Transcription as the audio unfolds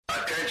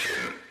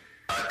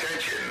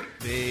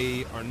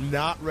are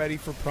not ready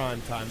for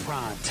prime time.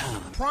 Prime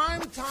time.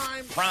 Prime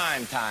time.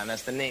 Prime time.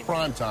 That's the name.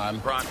 Prime time.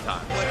 Prime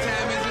time. What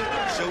time is it?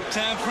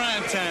 Showtime.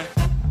 Prime time.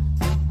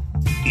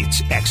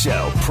 It's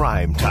XL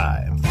Prime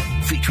Time,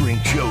 featuring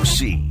Joe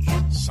C.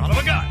 Son of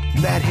a gun.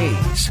 Matt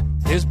Hayes.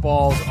 His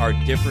balls are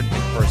different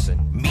in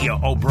person. Mia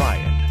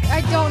O'Brien.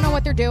 I don't know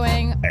what they're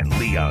doing. And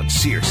Leon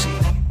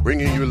Searcy.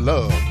 Bringing you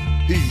love,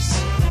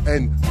 peace,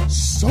 and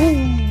soul.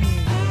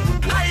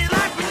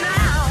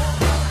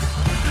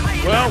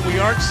 Well, we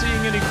aren't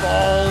seeing any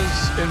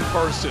balls in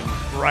person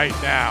right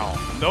now.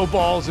 No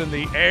balls in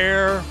the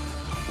air.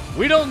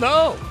 We don't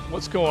know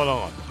what's going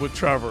on with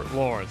Trevor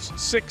Lawrence.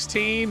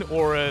 16,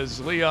 or as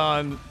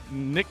Leon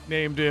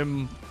nicknamed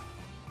him,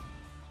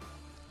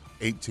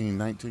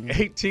 18-19?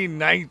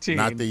 18-19.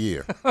 Not the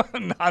year.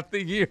 Not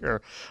the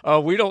year.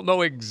 We don't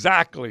know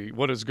exactly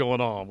what is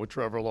going on with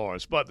Trevor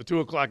Lawrence, but the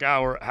 2 o'clock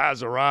hour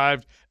has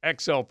arrived.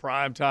 XL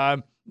Prime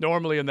Time,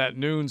 normally in that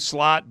noon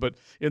slot, but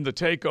in the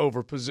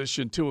takeover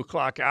position, 2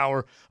 o'clock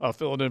hour,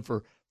 filling in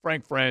for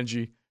Frank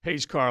Frangie,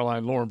 Hayes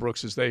Carline, Lauren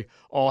Brooks, as they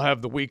all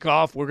have the week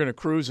off. We're going to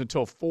cruise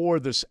until 4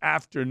 this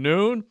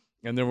afternoon,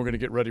 and then we're going to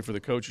get ready for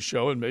the coach's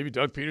show, and maybe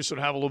Doug Peterson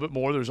will have a little bit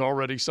more. There's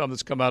already some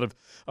that's come out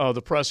of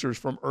the pressers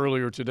from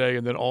earlier today,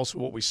 and then also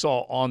what we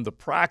saw on the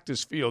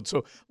practice field.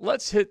 So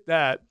let's hit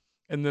that,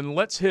 and then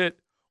let's hit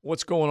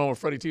what's going on with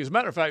Freddie T. As a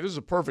matter of fact, this is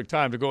a perfect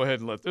time to go ahead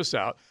and let this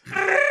out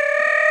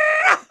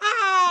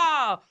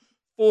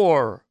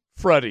for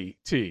Freddie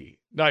T.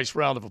 Nice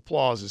round of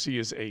applause as he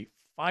is a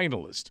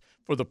finalist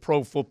for the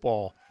Pro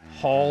Football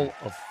Hall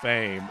of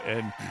Fame.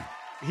 And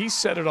he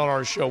said it on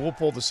our show. We'll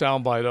pull the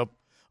soundbite up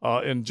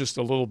in just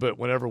a little bit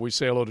whenever we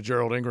say hello to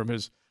Gerald Ingram,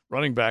 his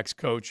running backs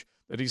coach,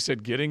 that he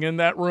said getting in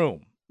that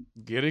room,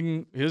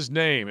 getting his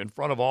name in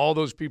front of all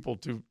those people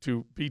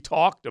to be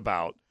talked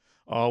about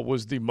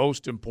was the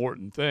most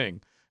important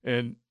thing.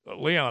 And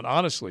Leon,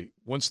 honestly,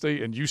 once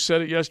they – and you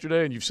said it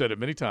yesterday and you've said it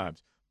many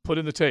times, put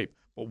in the tape.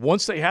 But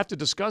once they have to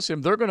discuss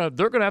him, they're gonna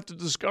have to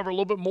discover a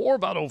little bit more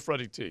about old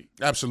Freddie T.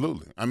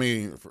 Absolutely. I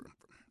mean,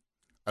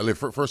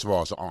 first of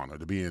all, it's an honor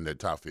to be in that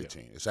top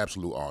 15. Yeah. It's an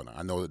absolute honor.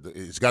 I know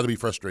it's got to be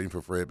frustrating for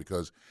Fred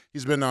because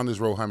he's been down this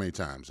road how many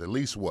times? At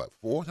least, 4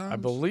 times? I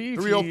believe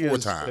 3 or 4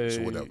 times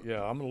or whatever.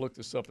 Yeah, I'm going to look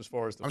this up as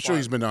far as the I'm sure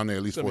he's been down there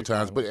at least 4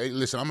 times. But, hey,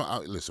 listen,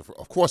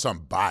 of course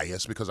I'm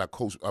biased because I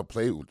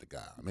played with the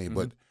guy. I mean,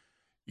 but,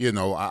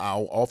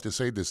 I'll often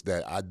say this,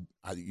 that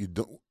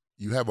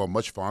you have a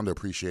much fonder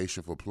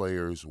appreciation for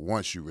players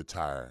once you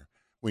retire.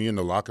 When you're in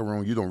the locker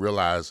room, you don't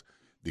realize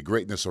the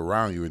greatness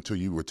around you until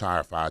you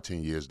retire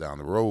 5-10 years down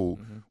the road.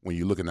 Mm-hmm. When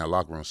you look in that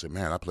locker room and say,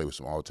 man, I played with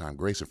some all-time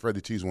greats. And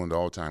Freddie T is one of the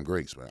all-time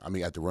greats, man. I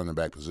mean, at the running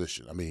back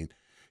position. I mean,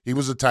 he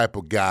was the type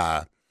of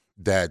guy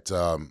that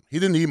he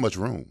didn't need much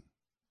room.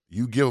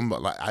 You give him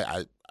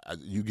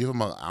you give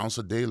him an ounce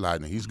of daylight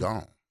and he's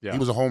gone. Yeah. He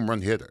was a home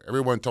run hitter.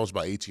 Everyone talks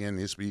about ATN and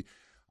his speed.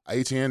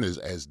 ATN is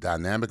as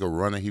dynamic a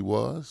runner he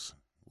was.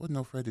 Wasn't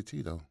no Freddie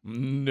T, though.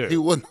 No. He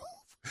wasn't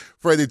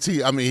Freddie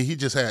T. I mean, he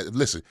just had –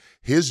 listen,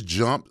 his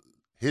jump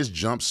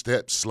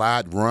step,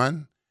 slide,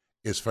 run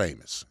is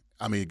famous.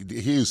 I mean,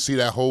 he would see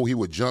that hole, he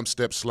would jump,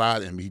 step,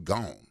 slide, and be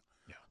gone.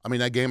 Yeah. I mean,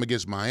 that game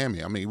against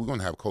Miami, I mean, we're going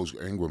to have Coach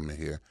Ingram in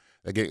here.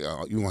 That game,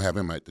 you're going to have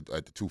him at the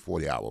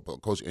 2:40 hour.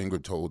 But Coach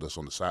Ingram told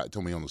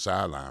me on the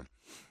sideline,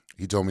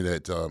 he told me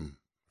that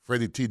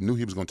Freddie T knew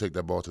he was going to take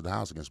that ball to the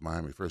house against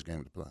Miami the first game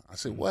of the play. I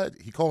said, what?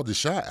 He called the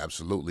shot?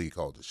 Absolutely, he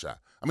called the shot.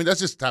 I mean,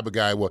 that's just the type of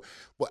guy.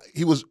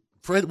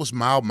 Fred was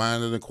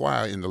mild-mannered and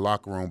quiet in the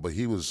locker room, but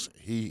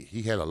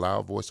he had a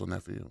loud voice on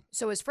that field.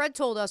 So as Fred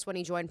told us when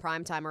he joined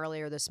Primetime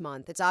earlier this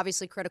month, it's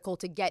obviously critical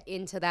to get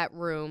into that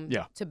room,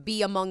 to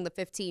be among the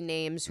 15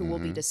 names who will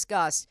be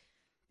discussed.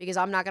 Because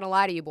I'm not going to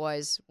lie to you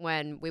boys,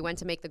 when we went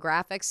to make the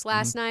graphics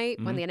last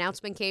night, when the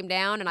announcement came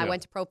down and I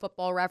went to Pro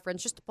Football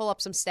Reference just to pull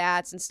up some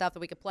stats and stuff that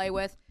we could play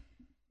with,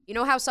 you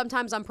know how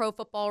sometimes on Pro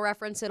Football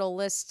Reference it'll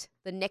list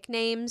the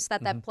nicknames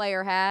that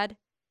player had?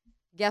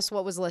 Guess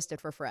what was listed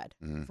for Fred?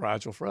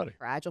 Fragile Freddie.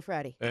 Fragile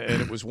Freddie. And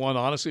it was one,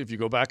 honestly, if you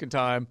go back in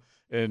time,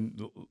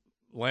 and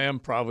Lamb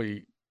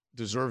probably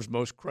deserves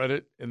most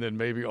credit and then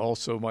maybe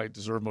also might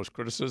deserve most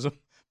criticism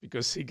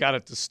because he got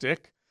it to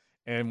stick.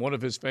 And one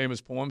of his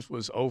famous poems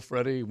was, "Oh,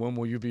 Freddie, when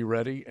will you be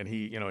ready?" And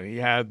he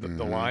had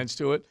the lines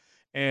to it.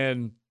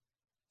 And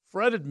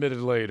Fred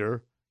admitted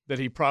later that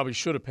he probably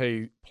should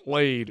have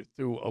played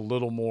through a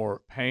little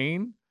more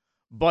pain.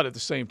 But at the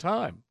same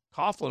time,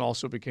 Coughlin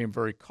also became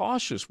very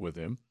cautious with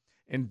him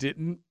and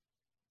didn't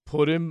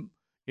put him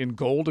in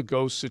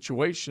goal-to-go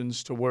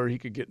situations to where he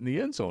could get in the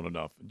end zone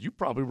enough. You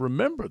probably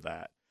remember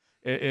that.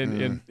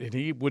 And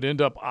he would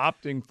end up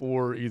opting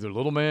for either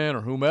Little Man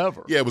or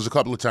whomever. Yeah, it was a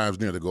couple of times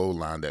near the goal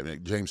line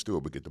that James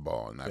Stewart would get the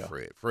ball, and not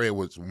Fred. Fred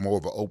was more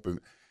of an open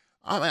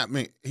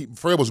 –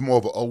 Fred was more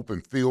of an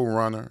open field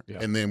runner,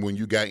 and then when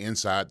you got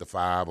inside the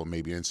 5 or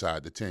maybe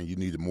inside the 10, you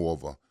needed more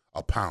of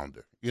a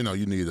pounder. You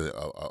need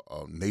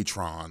a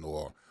Natron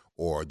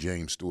or a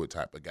James Stewart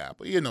type of guy.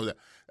 But,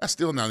 that's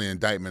still not an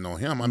indictment on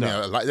him. I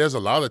mean, there's a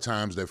lot of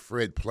times that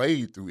Fred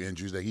played through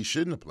injuries that he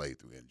shouldn't have played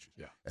through injuries.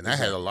 Yeah. And that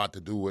had a lot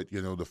to do with,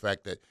 the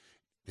fact that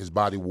his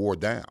body wore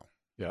down.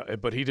 Yeah,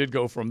 but he did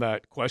go from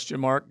that question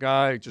mark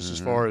guy just as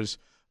far as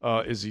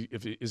is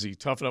he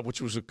tough enough,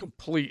 which was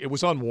it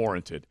was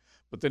unwarranted.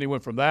 But then he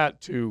went from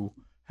that to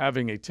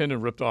having a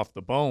tendon ripped off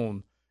the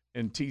bone,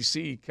 and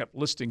TC kept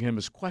listing him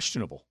as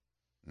questionable.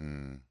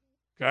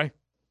 Okay,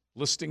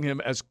 listing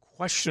him as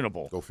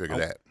questionable. Go figure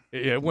that.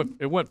 Yeah, it went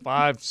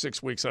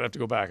 5-6 weeks. I'd have to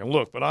go back and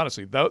look, but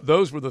honestly,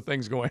 those were the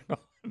things going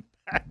on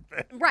back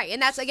then. Right,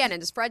 and that's again,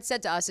 and as Fred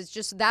said to us, it's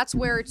just that's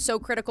where it's so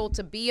critical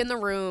to be in the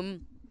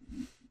room.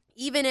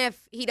 Even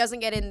if he doesn't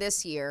get in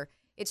this year,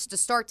 it's to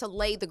start to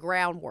lay the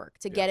groundwork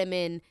to get him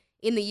in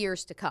the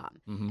years to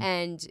come.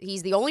 And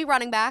he's the only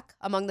running back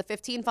among the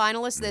 15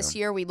 finalists this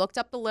year. We looked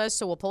up the list,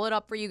 so we'll pull it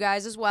up for you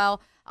guys as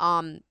well.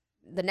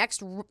 The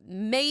next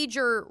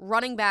major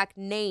running back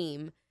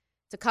name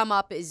to come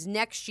up is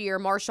next year.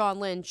 Marshawn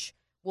Lynch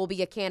will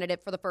be a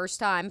candidate for the first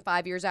time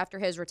 5 years after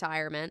his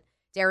retirement.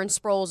 Darren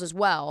Sproles as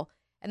well.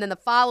 And then the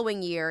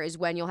following year is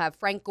when you'll have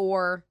Frank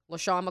Gore,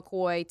 LaShawn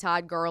McCoy,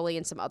 Todd Gurley,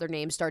 and some other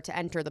names start to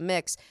enter the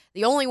mix.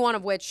 The only one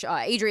of which,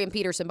 Adrian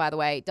Peterson, by the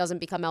way, doesn't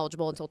become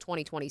eligible until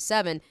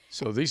 2027.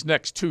 So these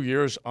next 2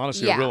 years,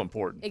 honestly, are real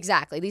important.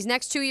 Exactly. These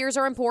next 2 years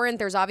are important.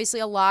 There's obviously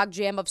a log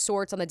jam of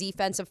sorts on the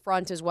defensive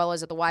front as well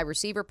as at the wide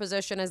receiver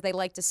position, as they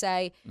like to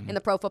say in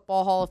the Pro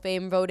Football Hall of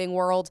Fame voting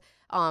world.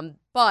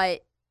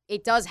 But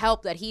it does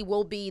help that he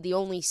will be the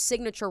only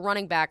signature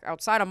running back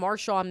outside of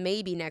Marshawn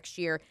maybe next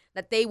year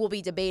that they will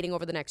be debating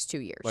over the next 2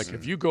 years. Like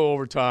if you go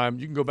over time,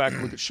 you can go back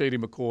and look at Shady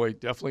McCoy,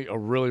 definitely a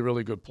really,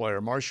 really good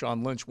player.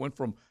 Marshawn Lynch went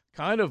from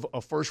kind of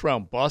a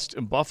first-round bust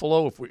in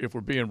Buffalo, if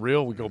we're being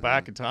real. We go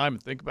back in time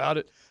and think about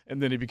it,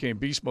 and then he became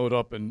beast mode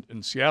up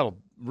in Seattle,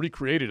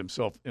 recreated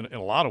himself in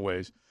a lot of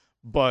ways.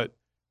 But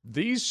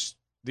these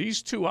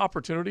two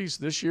opportunities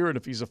this year, and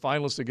if he's a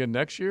finalist again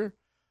next year,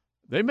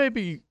 they may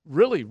be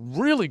really,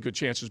 really good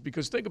chances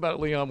because think about it,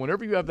 Leon,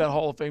 whenever you have that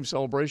Hall of Fame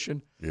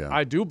celebration,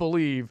 I do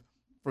believe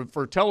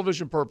for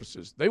television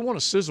purposes, they want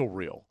a sizzle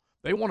reel.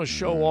 They want to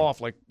show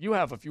off. Like you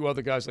have a few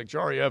other guys like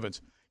Jari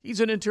Evans. He's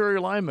an interior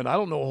lineman. I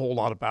don't know a whole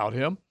lot about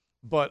him,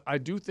 but I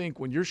do think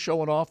when you're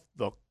showing off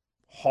the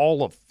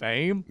Hall of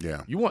Fame,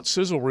 you want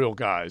sizzle reel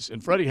guys,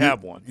 and Freddie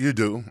had one. You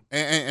do.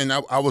 And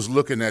I was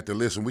looking at the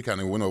list, and we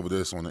kind of went over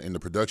this in the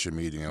production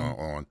meeting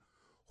on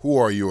who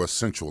are your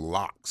essential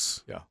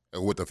locks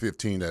with the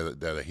 15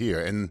 that are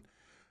here. And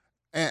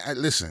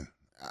listen,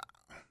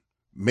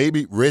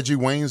 maybe Reggie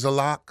Wayne's a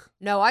lock.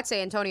 No, I'd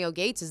say Antonio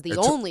Gates is the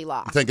only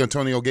lock. You think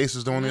Antonio Gates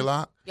is the only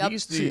lock? Yep.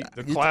 He's the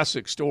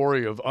classic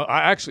story of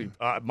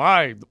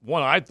my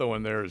one I'd throw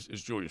in there is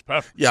Julius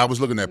Pepper. Yeah, I was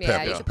looking at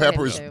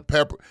Pepper. Yeah.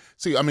 Pepper.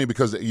 See, I mean,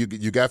 because you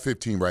got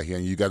 15 right here,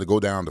 and you got to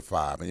go down to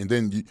 5, and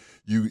then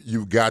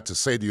you got to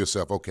say to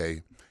yourself,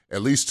 okay,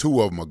 at least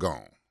 2 of them are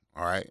gone.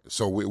 All right,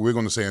 so we're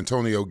going to say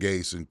Antonio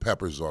Gates and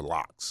Peppers are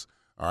locks.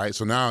 All right,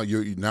 so now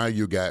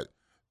you got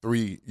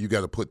 3. You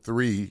got to put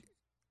 3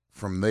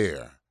 from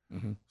there.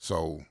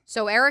 So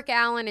Eric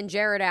Allen and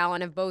Jared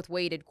Allen have both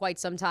waited quite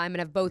some time and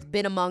have both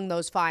been among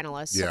those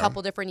finalists a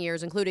couple different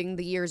years, including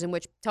the years in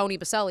which Tony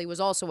Baselli was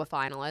also a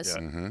finalist.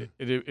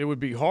 Yeah. It would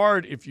be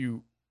hard if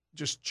you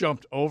just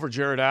jumped over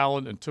Jared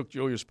Allen and took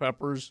Julius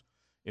Peppers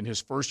in his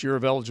first year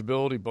of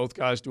eligibility. Both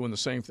guys doing the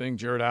same thing.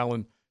 Jared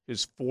Allen,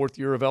 his 4th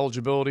year of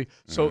eligibility.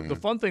 So the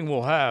fun thing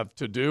we'll have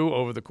to do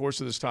over the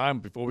course of this time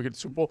before we get to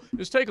Super Bowl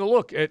is take a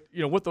look at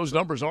what those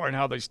numbers are and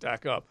how they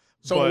stack up.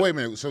 So wait a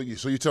minute. So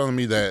you're telling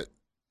me that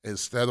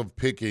instead of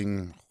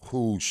picking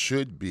who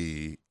should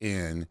be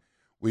in,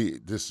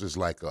 this is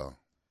like a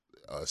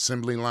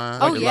assembly line.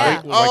 Oh,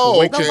 like okay.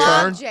 Wait your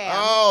turn.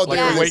 Oh,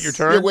 like wait your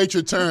turn. Wait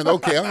your turn.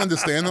 Okay, I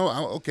understand.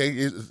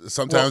 Okay,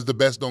 sometimes the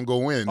best don't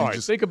go in. All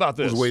right, think about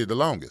this. Who's waited the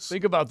longest?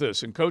 Think about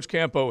this. And Coach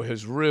Campo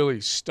has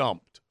really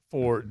stumped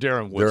for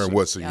Darren Woodson. Darren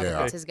Woodson, yeah.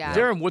 That's his guy.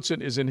 Darren Woodson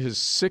is in his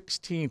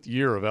 16th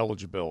year of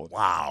eligibility.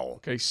 Wow.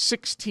 Okay,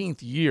 16th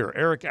year.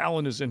 Eric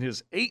Allen is in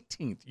his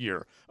 18th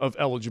year of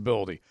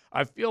eligibility.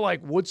 I feel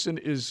like Woodson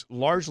is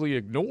largely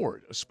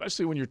ignored,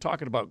 especially when you're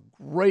talking about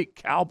great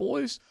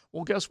Cowboys.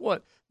 Well, guess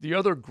what? The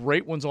other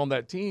great ones on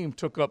that team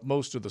took up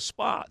most of the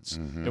spots.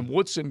 And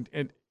Woodson,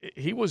 and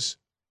he was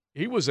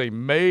a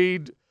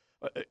made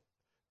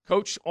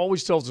coach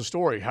always tells the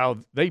story how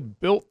they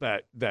built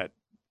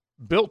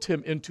built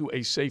him into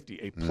a safety,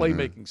 a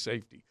playmaking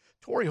safety.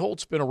 Torrey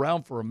Holt's been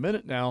around for a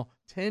minute now,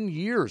 10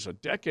 years, a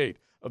decade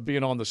of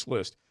being on this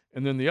list.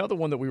 And then the other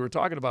one that we were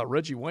talking about,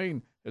 Reggie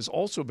Wayne, has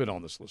also been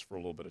on this list for a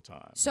little bit of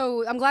time.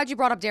 So I'm glad you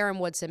brought up Darren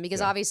Woodson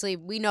because obviously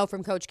we know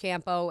from Coach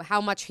Campo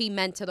how much he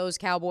meant to those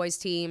Cowboys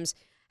teams,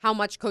 how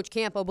much Coach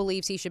Campo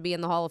believes he should be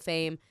in the Hall of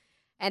Fame.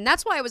 And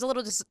that's why it was a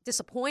little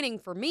disappointing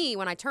for me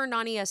when I turned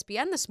on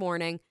ESPN this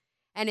morning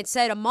and it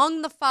said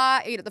among the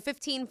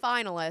 15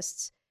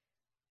 finalists,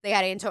 they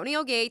had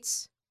Antonio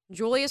Gates,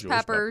 Julius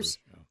Peppers,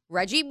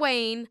 Reggie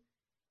Wayne,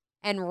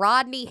 and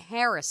Rodney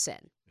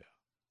Harrison,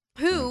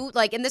 who,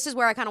 and this is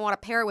where I kind of want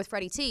to pair it with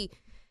Freddie T.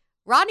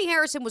 Rodney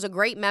Harrison was a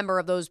great member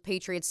of those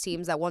Patriots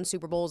teams that won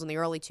Super Bowls in the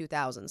early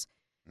 2000s.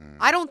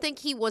 I don't think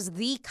he was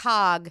the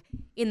cog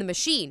in the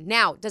machine.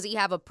 Now, does he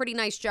have a pretty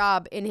nice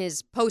job in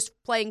his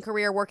post-playing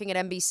career working at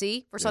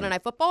NBC for Sunday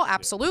Night Football?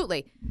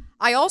 Absolutely.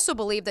 I also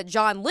believe that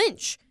John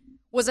Lynch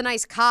was a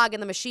nice cog in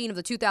the machine of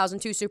the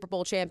 2002 Super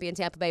Bowl champion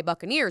Tampa Bay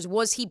Buccaneers.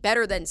 Was he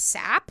better than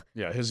Sapp?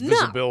 Yeah, his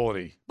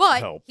visibility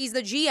helped. He's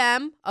the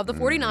GM of the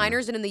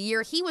 49ers, and in the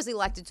year he was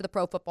elected to the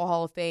Pro Football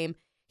Hall of Fame,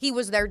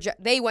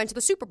 they went to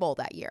the Super Bowl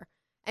that year.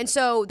 And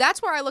so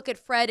that's where I look at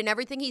Fred and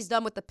everything he's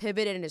done with the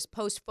pivot and his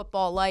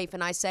post-football life,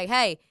 and I say,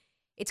 hey,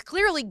 it's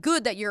clearly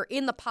good that you're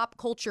in the pop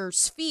culture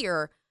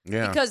sphere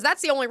because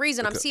that's the only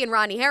reason I'm seeing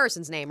Rodney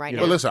Harrison's name right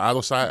now. Well, listen, out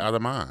of sight, out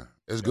of mind.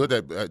 It's good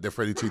that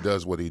Freddie T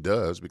does what he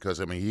does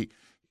because, I mean,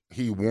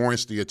 he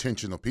warrants the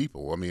attention of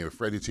people. I mean, if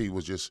Freddie T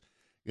was just,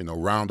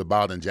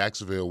 roundabout in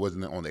Jacksonville,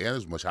 wasn't on the air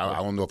as much, I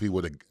don't know if he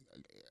would have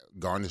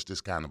garnished this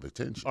kind of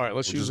attention. All right,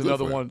 let's use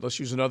another one. Let's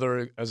use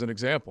another as an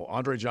example.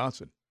 Andre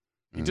Johnson.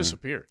 He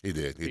disappeared. He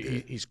did.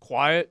 He's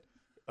quiet.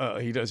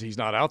 He's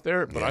not out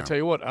there. But I tell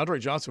you what, Andre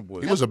Johnson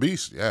was. He was a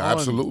beast. Yeah,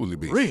 absolutely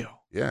beast. Real.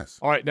 Yes.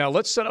 All right, now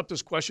let's set up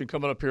this question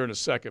coming up here in a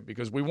second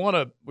because we want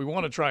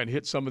to try and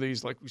hit some of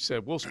these. Like we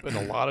said, we'll spend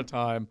a lot of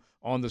time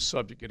on this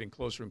subject, getting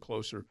closer and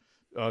closer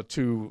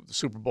to the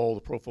Super Bowl,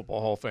 the Pro Football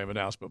Hall of Fame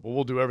announcement. But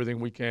we'll do everything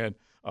we can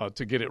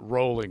to get it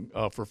rolling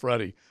for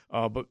Freddie.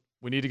 But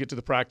we need to get to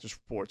the practice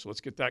report, so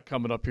let's get that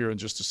coming up here in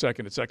just a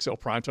second. It's XL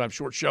Primetime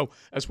Short Show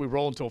as we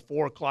roll until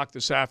 4 o'clock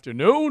this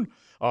afternoon.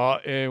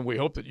 And we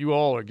hope that you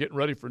all are getting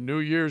ready for New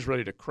Year's,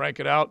 ready to crank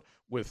it out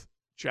with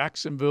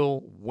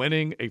Jacksonville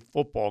winning a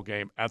football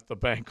game at the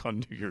bank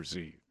on New Year's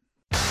Eve.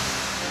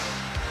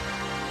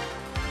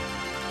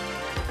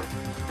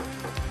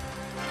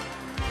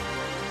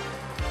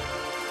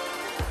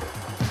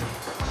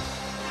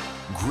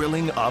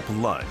 Grilling up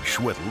lunch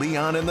with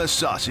Leon and the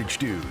Sausage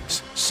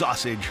Dudes.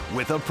 Sausage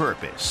with a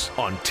purpose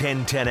on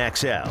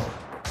 1010XL.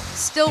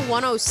 Still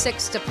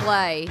 106 to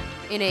play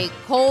in a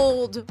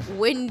cold,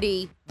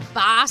 windy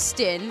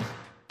Boston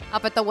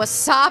up at the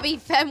Wasabi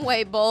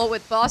Fenway Bowl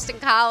with Boston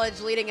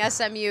College leading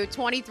SMU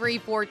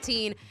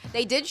 23-14.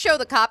 They did show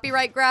the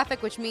copyright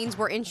graphic, which means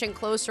we're inching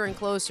closer and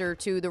closer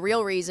to the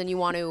real reason you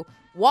want to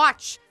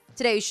watch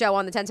today's show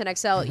on the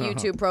 1010XL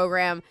YouTube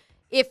program.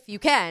 If you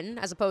can,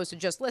 as opposed to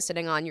just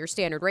listening on your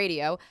standard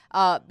radio,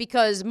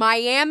 because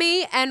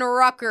Miami and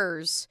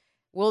Rutgers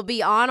will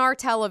be on our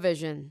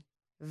television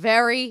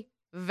very,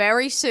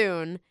 very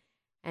soon.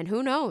 And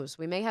who knows,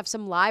 we may have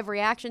some live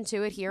reaction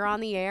to it here on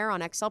the air on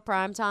XL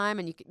Primetime,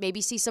 and you could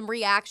maybe see some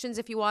reactions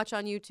if you watch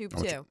on YouTube,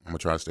 too. I'm going to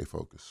try to stay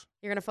focused.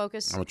 You're going to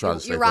focus? I'm going to try to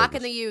stay focused. You're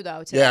rocking the U,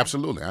 though, today. Yeah,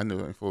 absolutely. I knew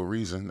it for a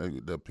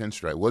reason. The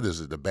pinstripe. What is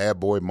it? The Bad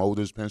Boy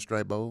Motors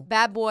Pinstripe Bowl?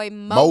 Bad Boy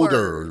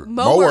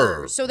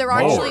Mower. So there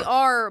actually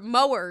are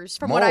mowers,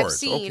 from what I've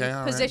seen,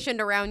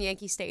 positioned around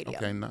Yankee Stadium.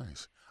 Okay,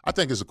 nice. I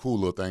think it's a cool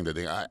little thing that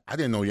I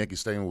didn't know Yankee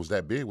Stadium was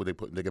that big where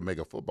they could make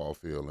a football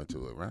field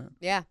into it, right?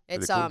 Yeah,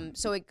 it's cool.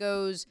 So it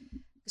goes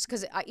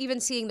because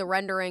even seeing the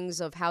renderings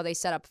of how they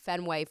set up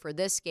Fenway for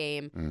this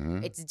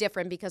game, it's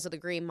different because of the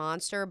Green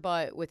Monster.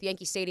 But with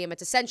Yankee Stadium,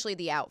 it's essentially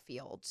the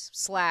outfield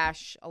 /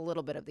 a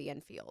little bit of the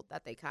infield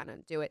that they kind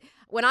of do it.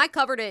 When I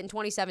covered it in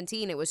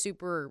 2017, it was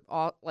super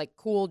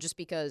cool just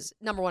because,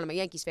 number one, I'm a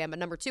Yankees fan, but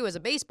number two, as a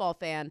baseball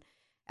fan,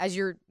 as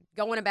you're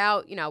going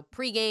about,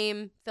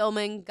 pregame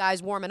filming,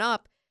 guys warming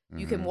up,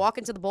 you can walk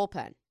into the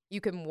bullpen. You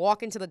can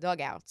walk into the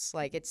dugouts.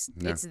 It's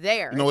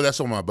there. That's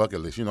on my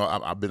bucket list.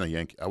 I've been a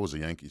Yankee. I was a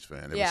Yankees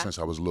fan ever since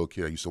I was a little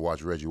kid. I used to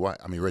watch Reggie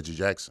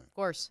Jackson. Of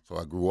course. So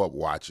I grew up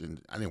watching.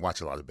 I didn't watch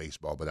a lot of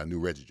baseball, but I knew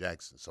Reggie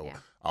Jackson. So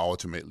I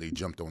ultimately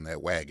jumped on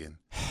that wagon.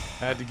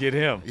 Had to get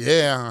him.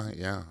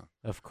 Yeah.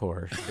 Of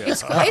course.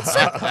 It's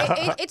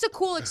a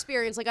cool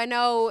experience. I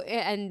know,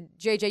 and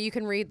JJ, you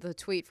can read the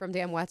tweet from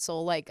Dan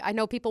Wetzel. I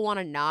know people want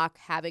to knock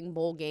having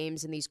bowl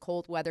games in these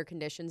cold weather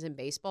conditions in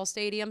baseball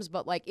stadiums,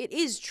 but it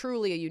is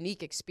truly a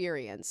unique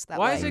experience.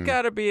 Why has it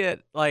got to be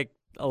at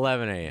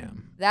 11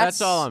 a.m.? That's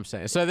all I'm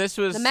saying. So this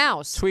was the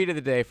mouse tweet of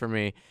the day for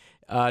me.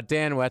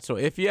 Dan Wetzel,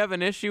 if you have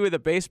an issue with a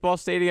baseball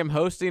stadium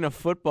hosting a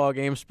football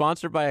game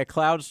sponsored by a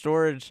cloud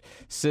storage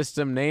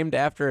system named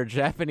after a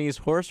Japanese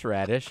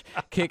horseradish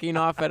kicking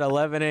off at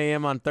 11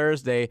 a.m. on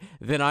Thursday,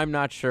 then I'm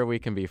not sure we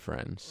can be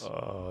friends.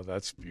 Oh,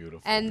 that's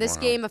beautiful. And this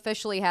game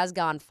officially has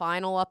gone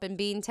final up in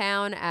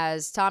Beantown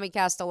as Tommy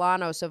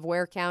Castellanos of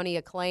Ware County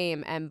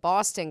Acclaim and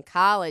Boston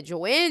College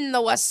win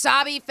the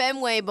Wasabi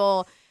Fenway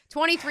Bowl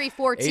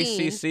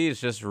 23-14. ACC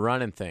is just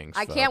running things.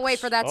 I can't wait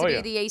for that to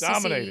be the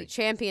ACC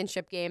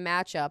championship game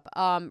matchup.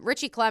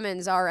 Richie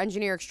Clemens, our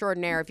engineer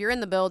extraordinaire, if you're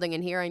in the building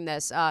and hearing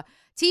this,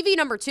 TV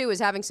number 2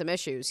 is having some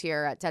issues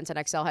here at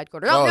 1010XL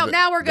headquarters.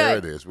 Now we're good. There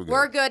it is.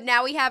 We're good.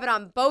 Now we have it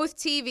on both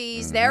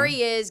TVs. There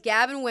he is,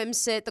 Gavin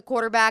Wimsett, the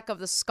quarterback of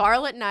the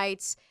Scarlet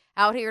Knights,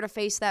 out here to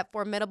face that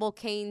formidable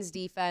Canes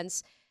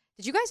defense.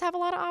 Did you guys have a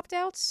lot of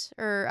opt-outs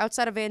or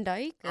outside of Van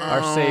Dyke?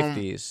 Our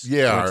safeties.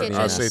 Yeah,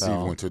 our safety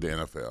went to the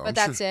NFL. But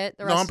that's it?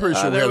 I'm pretty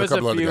sure we there had was a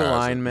couple other guys. There was a few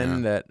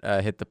linemen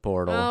that hit the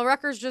portal. Well,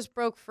 Rutgers just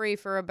broke free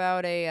for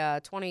about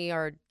a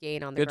 20-yard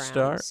gain on the ground.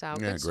 Start. So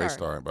great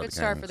start by the Good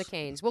start for the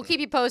Canes. We'll keep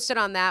you posted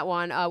on that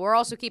one. We're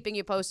also keeping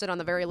you posted on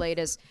the very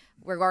latest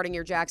regarding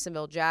your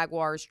Jacksonville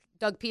Jaguars.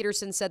 Doug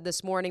Peterson said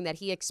this morning that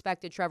he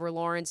expected Trevor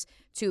Lawrence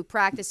to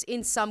practice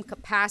in some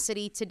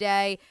capacity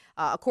today.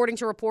 According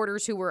to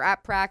reporters who were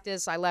at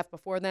practice, I left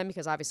before them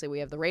because obviously we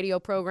have the radio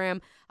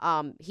program.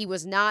 He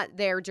was not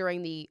there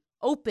during the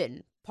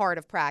open part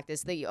of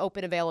practice, the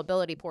open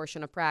availability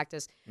portion of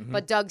practice.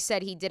 But Doug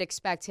said he did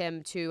expect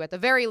him to, at the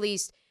very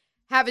least,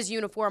 have his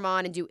uniform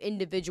on and do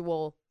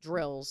individual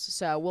drills.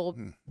 So we'll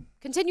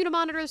continue to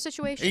monitor the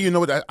situation. And you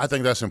know what? I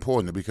think that's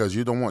important because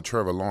you don't want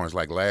Trevor Lawrence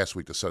like last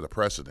week to set a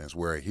precedence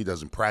where he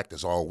doesn't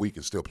practice all week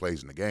and still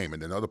plays in the game,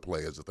 and then other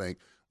players to think,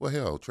 well,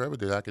 hell, Trevor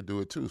did, I could do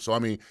it too. So, I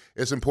mean,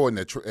 it's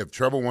important that if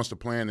Trevor wants to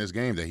play in this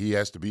game, that he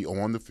has to be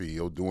on the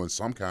field doing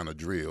some kind of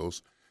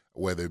drills,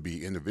 whether it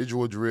be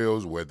individual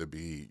drills, whether it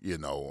be,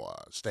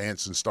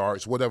 stance and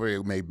starts, whatever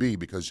it may be,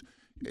 because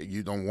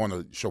you don't want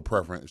to show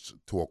preference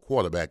to a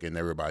quarterback and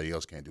everybody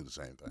else can't do the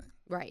same thing.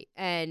 Right.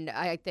 And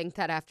I think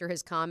that after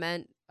his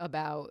comment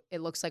about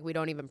it looks like we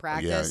don't even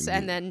practice,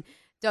 and then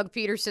Doug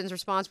Peterson's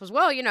response was,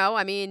 well,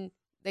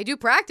 they do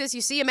practice. You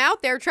see him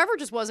out there. Trevor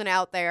just wasn't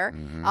out there.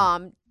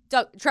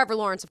 Trevor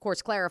Lawrence, of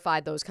course,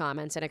 clarified those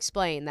comments and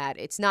explained that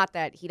it's not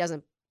that he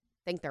doesn't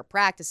think they're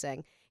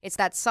practicing. It's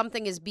that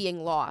something is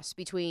being lost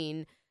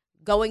between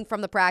going from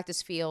the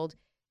practice field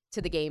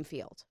to the game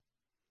field.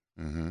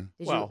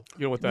 Well,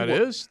 you know what that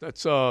is?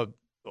 That's all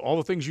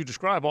the things you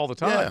describe all the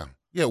time.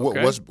 Yeah.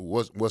 Okay.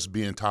 What's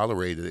being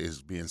tolerated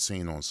is being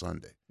seen on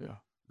Sunday. Yeah.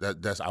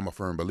 I'm a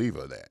firm believer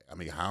of that. I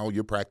mean, how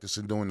you're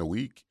practicing during the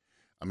week,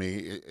 I mean,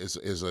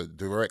 is a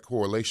direct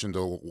correlation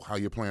to how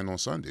you're playing on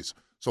Sundays.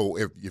 So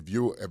if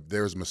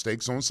there's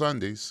mistakes on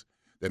Sundays,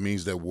 that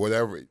means that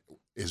whatever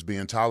is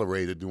being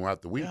tolerated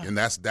throughout the week, and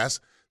that's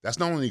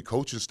not only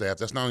coaching staff,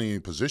 that's not only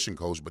position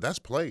coach, but that's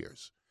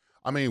players.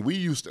 I mean, we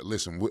used to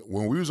listen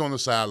when we was on the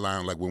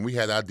sideline, like when we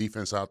had our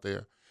defense out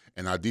there,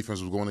 and our defense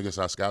was going against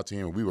our scout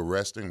team, and we were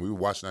resting, we were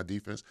watching our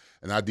defense,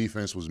 and our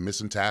defense was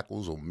missing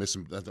tackles or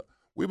missing.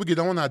 We would get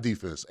on our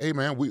defense. Hey,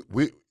 man, we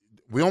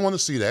don't want to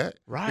see that,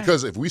 right?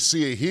 Because if we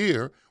see it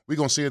here, we're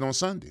gonna see it on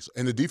Sundays,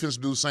 and the defense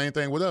do the same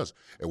thing with us.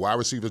 If wide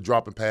receivers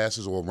dropping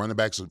passes or running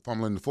backs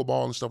fumbling the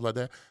football and stuff like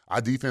that, our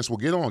defense will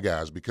get on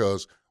guys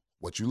because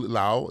what you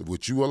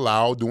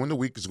allow during the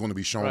week is going to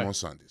be shown on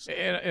Sundays.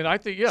 And I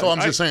think, So I'm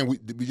just saying we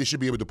just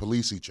should be able to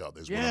police each other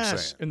is what I'm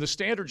saying. And the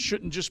standard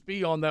shouldn't just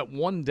be on that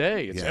one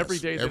day. It's every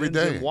day that ends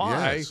in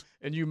Y,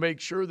 and you make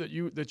sure that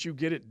you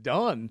get it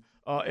done.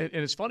 And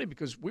it's funny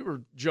because we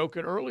were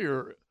joking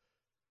earlier,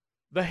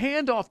 the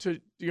handoff to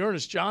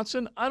Dearness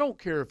Johnson, I don't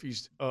care if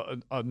he's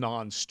a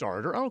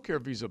non-starter. I don't care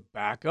if he's a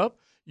backup.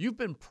 You've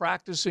been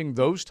practicing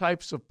those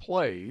types of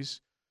plays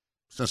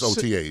Since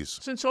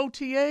OTAs. Since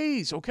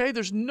OTAs, okay?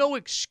 There's no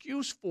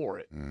excuse for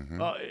it.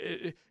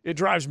 It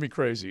drives me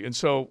crazy. And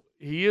so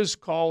he is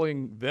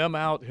calling them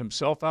out,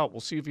 himself out.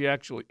 We'll see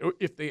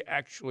if they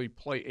actually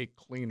play a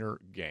cleaner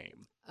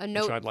game. A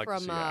note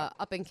from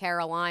up in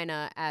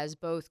Carolina as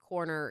both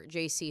corner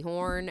J.C.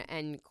 Horn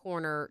and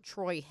corner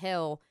Troy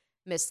Hill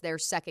missed their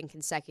second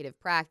consecutive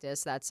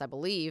practice. That's, I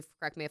believe,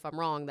 correct me if I'm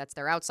wrong, that's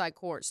their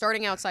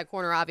starting outside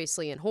corner,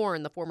 obviously, in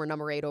Horn, the former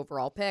number 8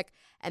 overall pick,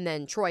 and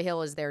then Troy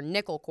Hill is their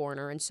nickel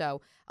corner. And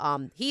so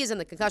he is in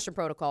the concussion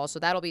protocol, so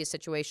that'll be a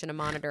situation to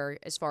monitor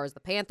as far as the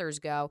Panthers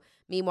go.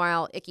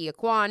 Meanwhile, Ike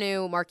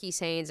Ekwonu, Marquise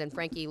Haynes, and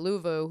Frankie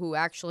Louvu, who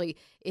actually,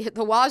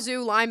 the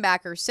Wazoo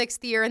linebacker,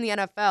 6th year in the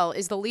NFL,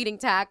 is the leading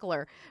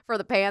tackler for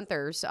the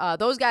Panthers.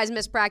 Those guys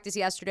missed practice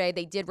yesterday.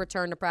 They did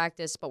return to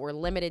practice, but were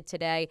limited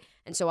today.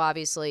 And so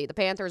obviously the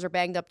Panthers are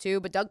banged up too.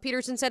 But Doug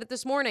Peterson said it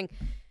this morning.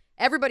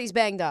 Everybody's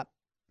banged up.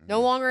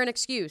 No longer an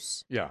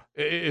excuse. Yeah,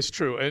 it's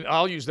true. And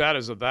I'll use that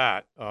as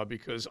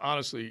because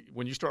honestly,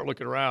 when you start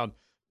looking around,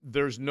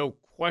 there's no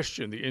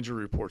question the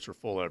injury reports are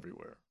full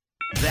everywhere.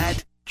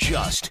 That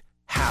just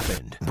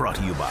happened. Brought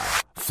to you by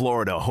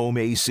Florida Home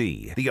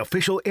AC, the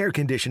official air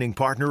conditioning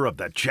partner of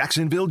the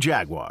Jacksonville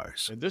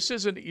Jaguars. And this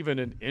isn't even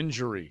an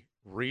injury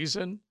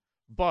reason,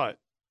 but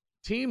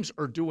teams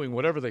are doing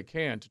whatever they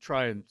can to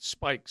try and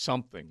spike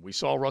something. We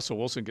saw Russell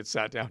Wilson get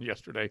sat down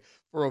yesterday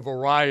for a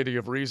variety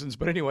of reasons.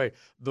 But anyway,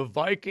 the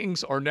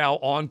Vikings are now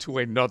on to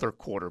another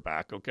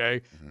quarterback,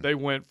 okay? They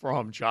went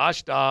from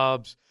Josh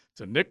Dobbs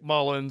to Nick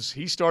Mullins.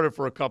 He started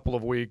for a couple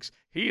of weeks.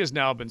 He has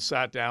now been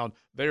sat down.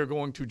 They are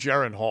going to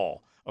Jaron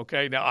Hall,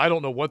 okay? Now, I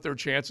don't know what their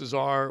chances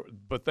are,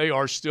 but they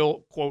are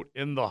still, quote,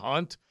 in the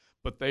hunt.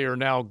 But they are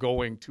now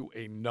going to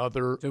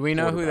another. Do we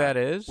know who that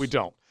is? We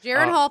don't.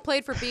 Jaron Hall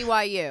played for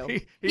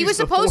BYU. He was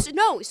supposed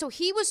to so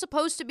he was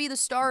supposed to be the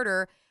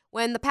starter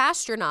when the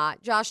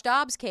Pastronaut, Josh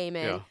Dobbs, came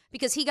in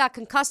because he got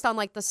concussed on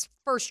like the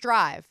first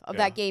drive of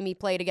that game he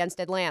played against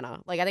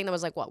Atlanta. Like I think that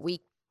was like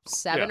week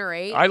 7 or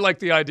 8. I like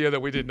the idea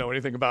that we didn't know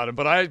anything about him,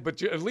 but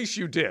at least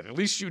you did. At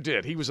least you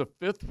did. He was a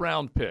 5th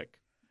round pick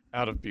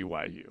out of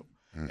BYU,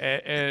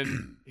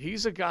 and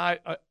he's a guy.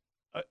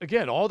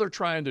 Again, all they're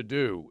trying to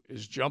do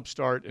is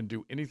jumpstart and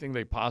do anything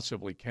they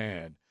possibly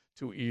can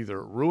to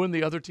either ruin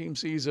the other team's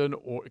season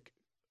or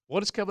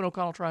what is Kevin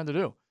O'Connell trying to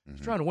do? He's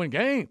trying to win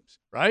games,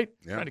 right?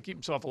 Yeah. Trying to keep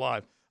himself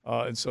alive.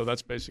 And so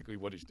that's basically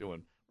what he's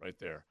doing right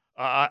there.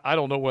 I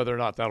don't know whether or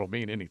not that'll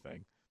mean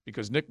anything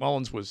because Nick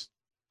Mullins was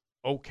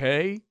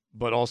okay,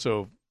 but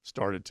also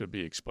started to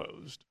be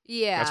exposed.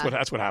 Yeah.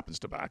 That's what happens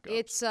to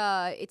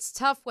backups. It's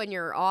tough when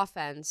your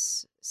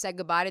offense said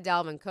goodbye to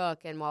Dalvin Cook,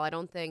 and while I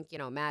don't think,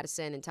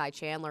 Madison and Ty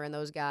Chandler and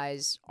those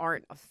guys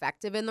aren't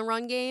effective in the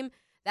run game,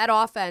 that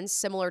offense,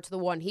 similar to the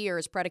one here,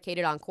 is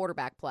predicated on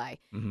quarterback play.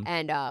 Mm-hmm.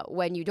 And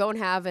when you don't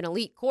have an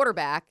elite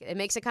quarterback, it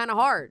makes it kind of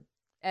hard,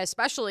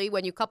 especially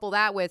when you couple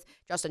that with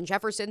Justin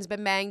Jefferson's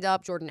been banged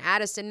up, Jordan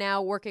Addison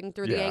now working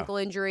through the ankle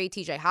injury,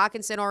 TJ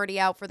Hawkinson already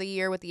out for the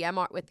year with the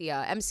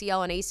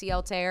MCL and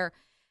ACL tear.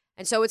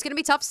 And so it's going to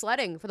be tough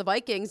sledding for the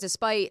Vikings,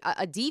 despite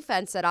a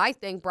defense that I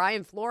think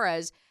Brian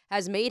Flores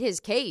has made his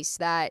case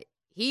that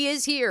he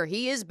is here,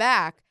 he is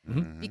back,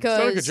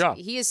 because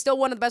he is still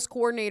one of the best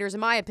coordinators, in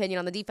my opinion,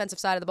 on the defensive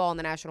side of the ball in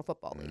the National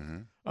Football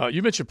League.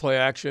 You mentioned play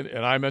action,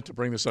 and I meant to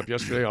bring this up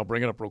yesterday. I'll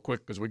bring it up real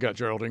quick because we got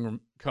Gerald Ingram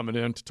coming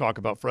in to talk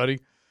about Freddie.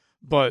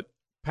 But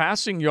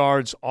passing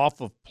yards off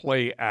of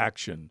play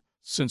action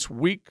since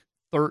week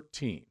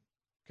 13.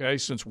 Okay,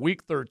 since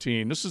week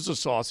 13. This is a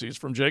saucy. It's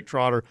from Jake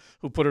Trotter,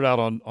 who put it out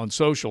on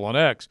social, on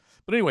X.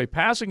 But anyway,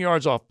 passing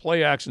yards off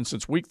play action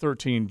since week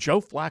 13, Joe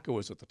Flacco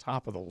is at the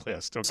top of the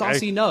list. Okay?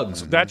 Saucy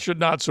nugs. That should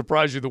not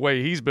surprise you the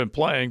way he's been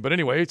playing. But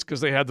anyway, it's because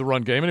they had the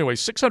run game. Anyway,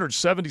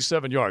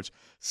 677 yards.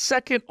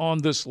 Second on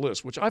this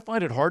list, which I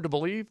find it hard to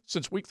believe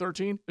since week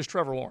 13, is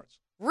Trevor Lawrence.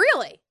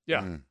 Really?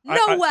 Yeah.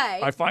 No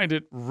way. I find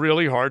it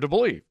really hard to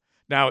believe.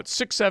 Now, it's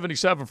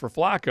 677 for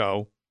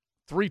Flacco,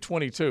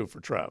 322 for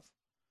Trev.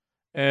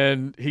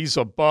 And he's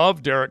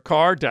above Derek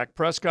Carr, Dak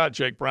Prescott,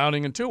 Jake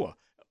Browning, and Tua.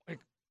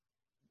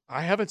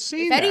 I haven't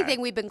seen that. If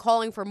anything, we've been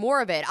calling for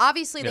more of it.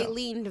 Obviously, they Yeah.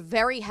 leaned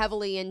very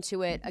heavily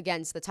into it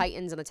against the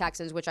Titans and the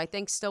Texans, which I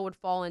think still would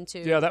fall into.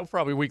 Yeah, that was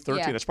probably week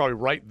 13. Yeah. That's probably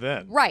right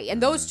then. Right,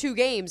 and those two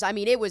games, I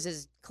mean, it was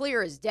as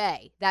clear as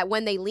day that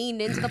when they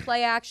leaned into the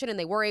play action and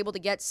they were able to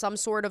get some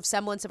sort of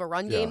semblance of a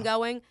run game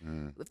going,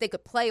 if they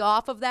could play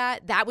off of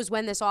that, that was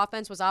when this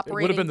offense was It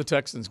operating. would have been the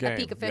Texans game. At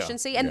peak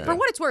efficiency. Yeah. And for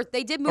what it's worth,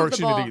 they did move Or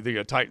the ball. excuse me,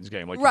 the Titans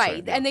game, like right, you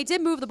said. Yeah. and they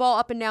did move the ball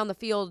up and down the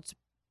field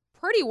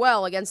pretty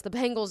well against the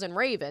Bengals and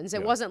Ravens.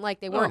 It wasn't like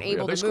they weren't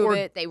able to move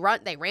it. They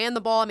ran the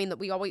ball. I mean,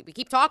 we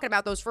keep talking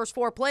about those first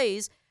four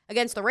plays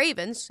against the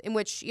Ravens, in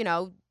which,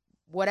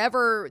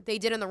 whatever they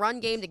did in the run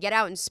game to get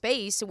out in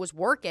space, it was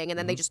working, and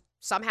then they just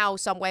somehow,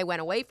 some way went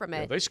away from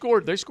it. Yeah, they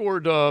scored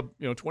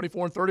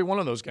 24 and 31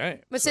 in those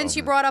games. But since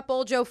you brought up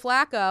old Joe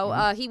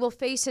Flacco, he will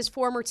face his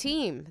former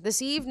team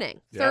this evening,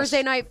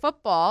 Thursday Night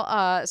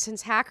Football.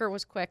 Since Hacker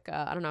was quick,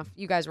 I don't know if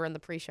you guys were in the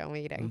pre-show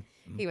meeting,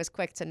 he was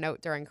quick to note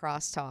during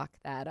crosstalk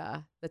that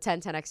the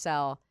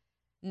 1010XL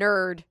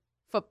Nerd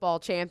Football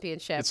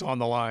Championship, It's on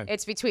the line.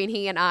 it's between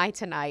he and I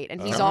tonight, and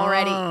he's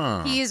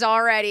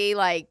already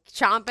like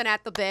chomping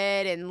at the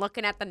bit and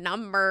looking at the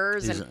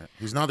numbers.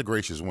 He's not a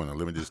gracious winner.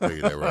 Let me just tell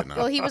you that right now.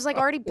 Well, he was like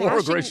already Or a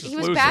bashing. gracious He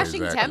was loser.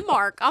 bashing Exactly.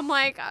 Denmark. I'm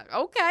like,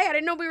 okay, I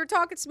didn't know we were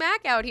talking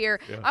smack out here.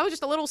 Yeah. I was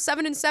just a little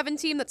 7-7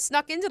 team that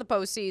snuck into the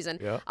postseason.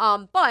 Yeah.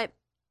 But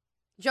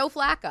Joe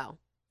Flacco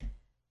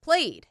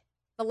played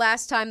the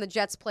last time the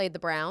Jets played the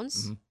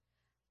Browns. Mm-hmm.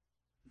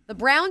 The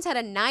Browns had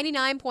a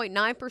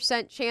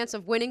 99.9% chance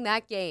of winning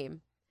that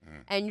game.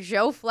 And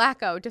Joe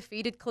Flacco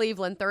defeated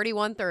Cleveland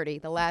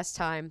 31-30 the last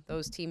time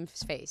those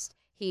teams faced.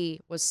 He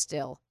was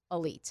still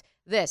elite.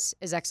 This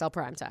is XL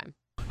Primetime.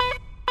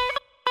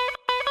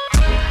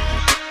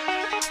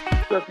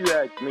 So if you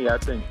ask me, I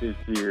think this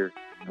year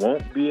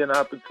won't be an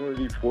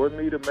opportunity for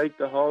me to make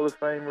the Hall of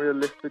Fame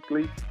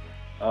realistically.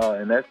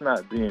 And that's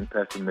not being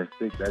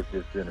pessimistic. That's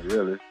just being a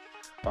realist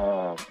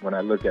when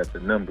I look at the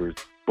numbers.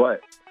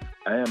 But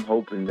I am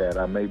hoping that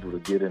I'm able to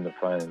get in the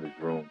finalist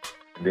room.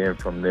 And then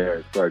from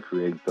there, start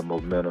creating some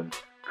momentum,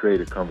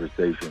 create a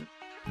conversation.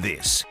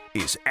 This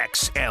is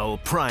XL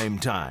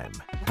Primetime,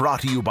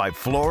 brought to you by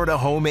Florida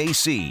Home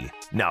AC.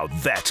 Now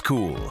that's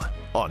cool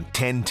on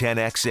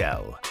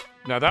 1010XL.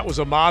 Now, that was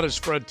a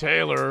modest Fred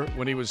Taylor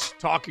when he was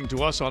talking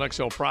to us on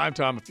XL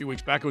Primetime a few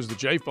weeks back. It was the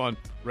J-Fun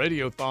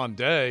Radiothon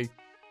Day,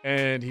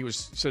 and he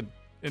said,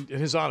 in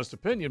his honest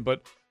opinion,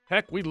 but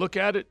heck, we look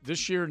at it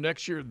this year,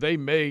 next year, they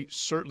may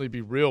certainly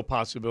be real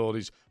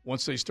possibilities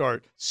once they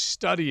start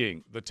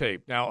studying the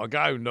tape. Now, a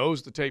guy who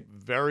knows the tape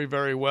very,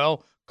 very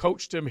well,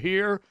 coached him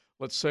here.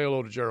 Let's say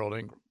hello to Gerald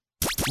Ingram.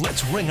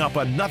 Let's ring up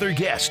another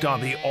guest on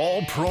the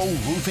All-Pro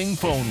Roofing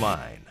phone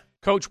line.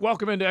 Coach,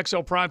 welcome into XL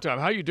Primetime.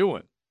 How you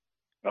doing?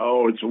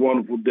 Oh, it's a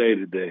wonderful day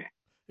today.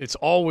 It's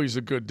always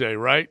a good day,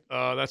 right?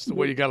 That's the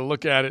way you got to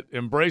look at it.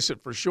 Embrace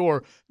it for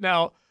sure.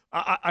 Now,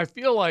 I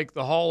feel like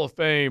the Hall of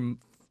Fame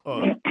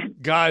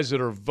guys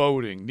that are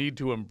voting need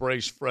to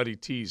embrace Freddie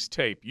T's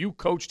tape. You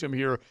coached him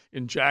here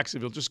in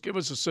Jacksonville. Just give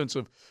us a sense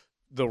of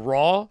the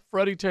raw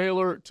Freddie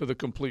Taylor to the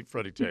complete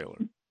Freddie Taylor.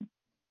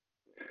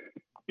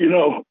 You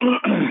know,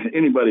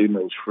 anybody who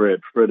knows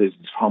Fred is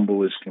as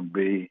humble as can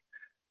be.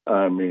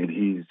 I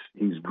mean,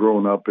 he's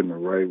grown up in the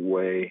right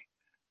way.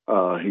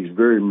 He's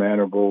very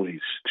mannerable. He's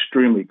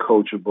extremely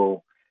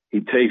coachable. He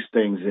takes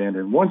things in.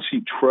 And once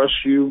he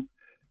trusts you,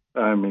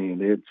 I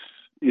mean,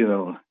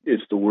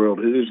 it's the world.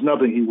 There's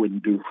nothing he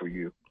wouldn't do for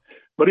you.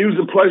 But he was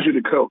a pleasure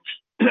to coach,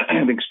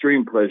 an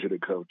extreme pleasure to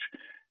coach.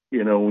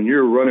 You know, when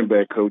you're a running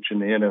back coach in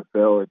the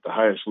NFL at the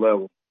highest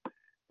level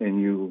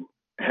and you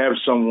have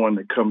someone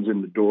that comes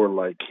in the door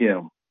like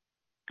him,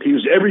 he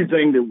was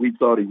everything that we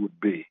thought he would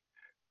be.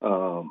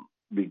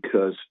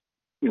 Because,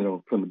 you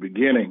know, from the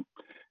beginning,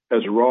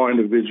 as a raw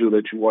individual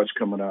that you watch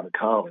coming out of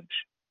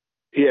college,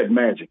 he had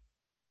magic.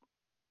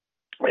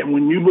 And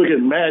when you look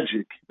at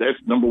magic, that's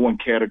number one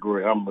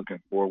category I'm looking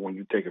for when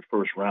you take a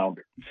first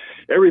rounder.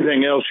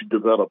 Everything else you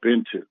develop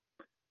into.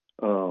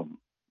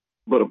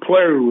 But a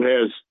player who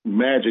has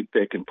magic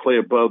that can play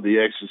above the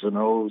X's and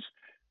O's,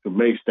 who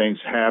makes things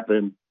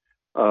happen,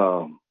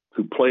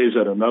 who plays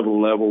at another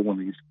level when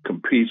he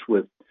competes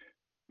with,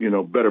 you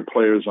know, better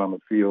players on the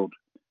field,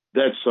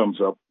 that sums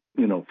up,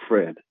 you know,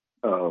 Fred.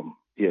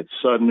 He had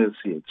suddenness,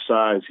 he had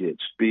size, he had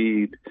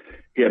speed,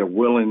 he had a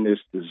willingness,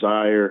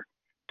 desire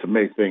to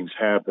make things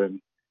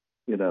happen.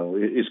 You know,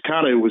 it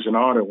was an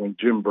honor when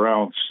Jim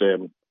Brown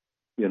said,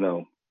 you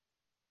know,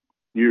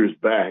 years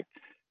back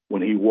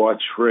when he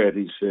watched Fred,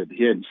 he said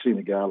he hadn't seen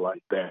a guy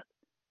like that.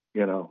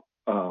 You know,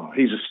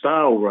 he's a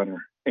style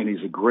runner and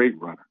he's a great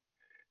runner.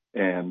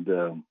 And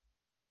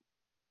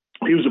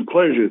he was a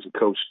pleasure as a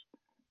coach,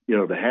 you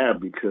know, to have,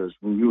 because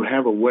when you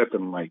have a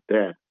weapon like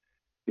that,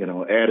 you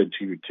know, added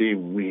to your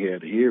team, we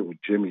had here with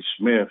Jimmy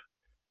Smith,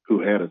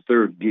 who had a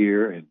third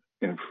gear,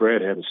 and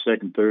Fred had a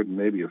second, third, and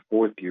maybe a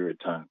fourth gear at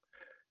times.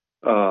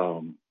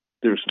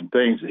 There's some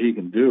things that he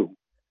can do.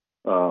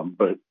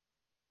 But,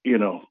 you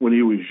know, when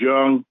he was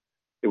young,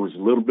 it was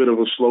a little bit of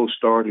a slow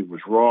start. He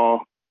was raw.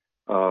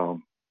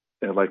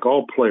 And like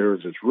all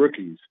players as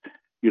rookies,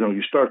 you know,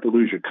 you start to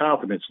lose your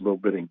confidence a little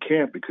bit in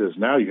camp because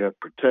now you have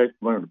to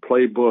protect, learn the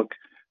playbook.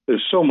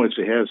 There's so much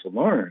he has to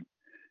learn.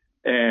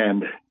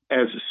 And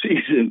as the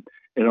season,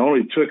 it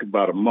only took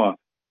about a month,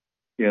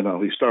 you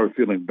know, he started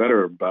feeling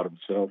better about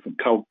himself, and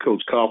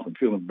Coach Kaufman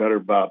feeling better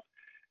about,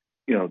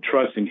 you know,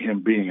 trusting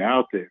him being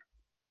out there.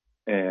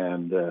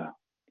 And,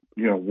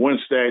 you know,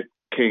 once that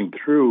came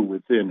through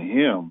within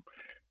him,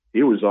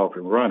 he was off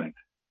and running.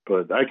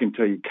 But I can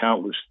tell you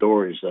countless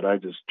stories that I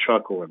just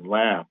chuckle and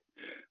laugh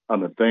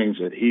on the things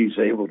that he's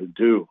able to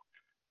do.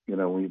 You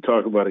know, when you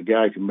talk about a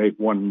guy who can make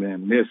one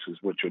man miss is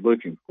what you're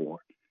looking for.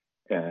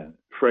 And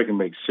Fred can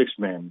make six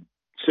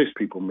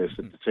people miss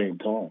at the same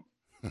time.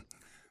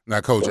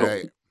 Now, Coach,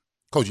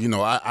 Coach, you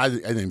know, I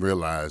didn't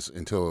realize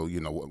until,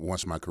 you know,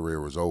 once my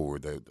career was over,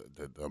 the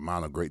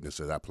amount of greatness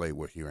that I played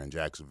with here in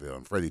Jacksonville,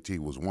 and Freddie T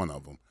was one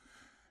of them.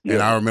 Yeah.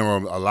 And I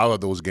remember a lot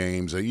of those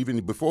games, even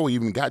before we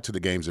even got to the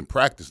games in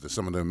practice,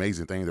 some of the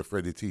amazing things that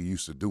Freddie T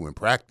used to do in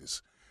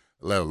practice,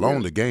 let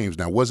alone the games.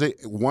 Now, was it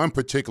one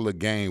particular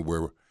game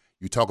where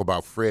you talk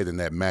about Fred and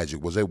that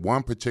magic? Was there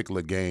one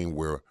particular game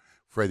where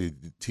Freddie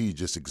T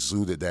just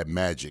exuded that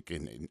magic,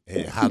 and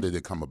how did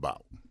it come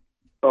about?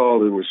 Oh,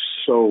 there were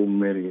so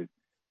many.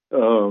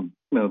 You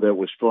know, that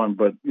was fun.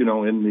 But, you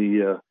know, in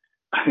the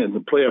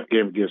playoff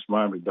game against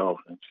Miami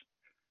Dolphins,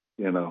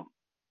 you know,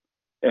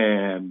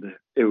 and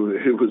it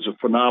was a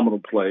phenomenal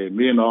play. And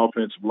me and the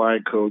offensive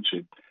line coach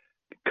had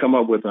come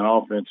up with an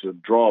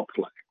offensive draw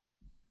play.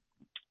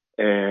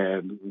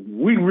 And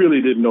we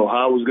really didn't know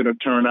how it was going to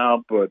turn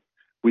out, but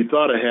we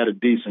thought it had a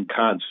decent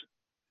concept.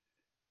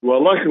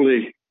 Well,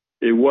 luckily,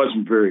 it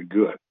wasn't very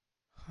good.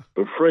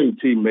 But Freddie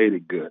T made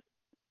it good.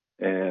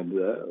 And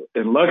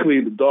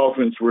luckily, the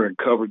Dolphins were in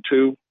cover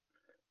two.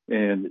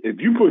 And if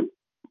you put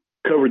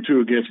cover two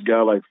against a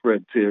guy like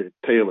Fred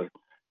Taylor,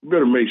 you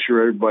better make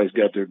sure everybody's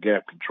got their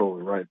gap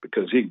controller right,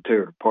 because he can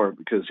tear it apart,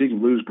 because he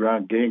can lose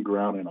ground, gain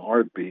ground in a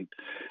heartbeat.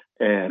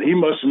 And he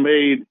must have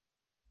made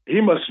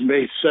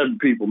 7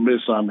 people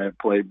miss on that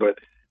play. But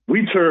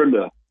we turned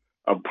a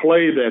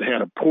play that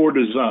had a poor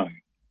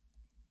design,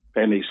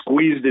 and they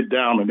squeezed it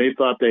down, and they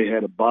thought they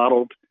had it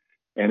bottled.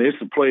 And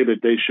it's a play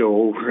that they show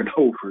over and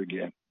over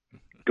again,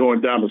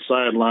 going down the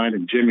sideline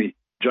and Jimmy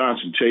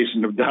Johnson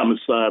chasing them down the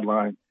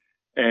sideline.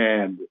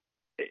 And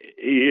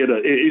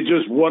it's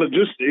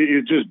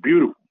just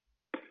beautiful,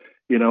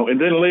 you know. And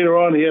then later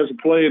on, he has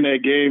a play in that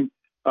game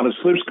on a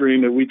slip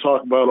screen that we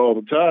talk about all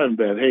the time,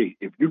 that, hey,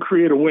 if you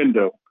create a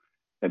window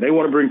and they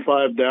want to bring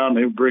 5 down,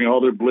 they bring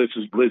all their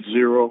blitzes, blitz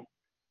 0.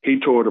 He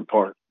tore it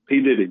apart.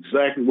 He did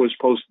exactly what he's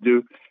supposed to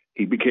do.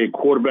 He became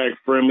quarterback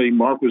friendly.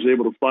 Mark was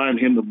able to find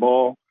him the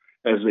ball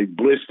as they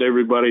blitzed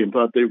everybody and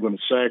thought they were going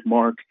to sack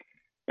Mark,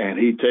 and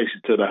he takes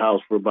it to the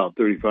house for about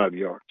 35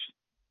 yards.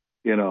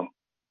 You know,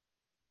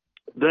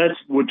 that's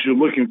what you're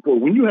looking for.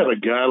 When you have a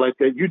guy like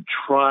that, you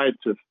try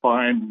to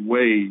find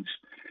ways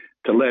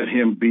to let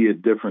him be a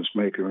difference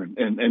maker.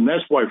 And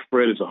that's why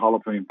Fred is a Hall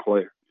of Fame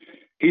player.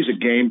 He's a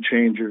game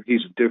changer.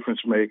 He's a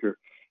difference maker.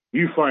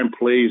 You find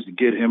plays to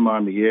get him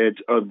on the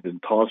edge other than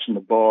tossing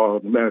the ball.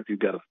 No matter if you've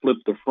got to flip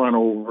the front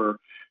over,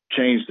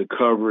 change the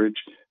coverage.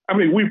 I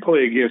mean, we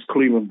play against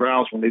Cleveland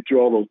Browns when they threw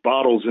all those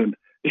bottles and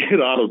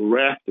hit out of the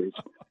rafters.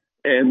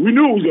 And we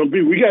knew it was going to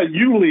be. We got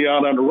Yuli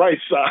out on the right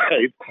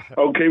side.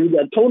 Okay, we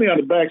got Tony on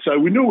the back side.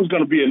 We knew it was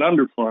going to be an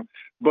underfront,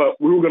 but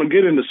we were going to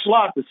get in the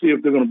slot to see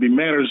if they're going to be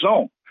man or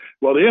zone.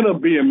 Well, they ended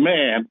up being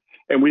man,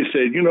 and we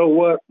said, you know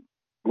what?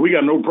 We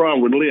got no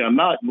problem with Leon.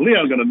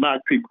 Leon's going to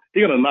knock people.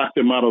 He's going to knock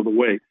them out of the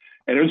way.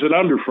 and there's an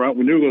underfront.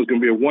 We knew it was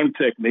going to be a one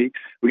technique.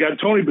 We got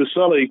Tony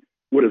Baselli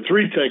with a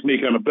three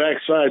technique on the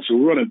backside, so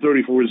we're running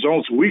 34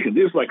 zones, so we can.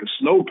 It's like a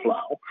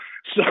snowplow.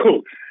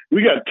 So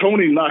we got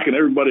Tony knocking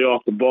everybody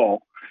off the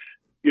ball.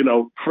 You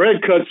know,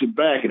 Fred cuts it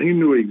back, and he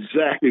knew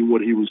exactly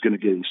what he was going to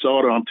get. He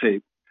saw it on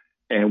tape,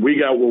 and we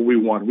got what we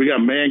wanted. We got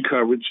man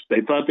coverage.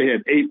 They thought they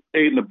had eight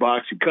in the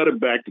box. He cut it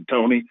back to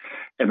Tony,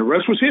 and the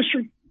rest was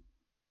history.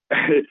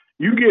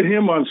 You get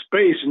him on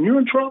space, and you're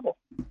in trouble.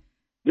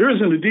 There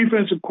isn't a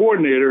defensive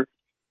coordinator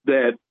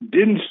that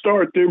didn't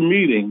start their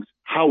meetings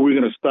how we're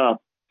going to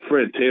stop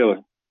Fred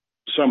Taylor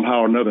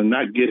somehow or another,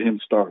 not get him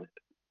started.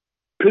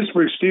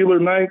 Pittsburgh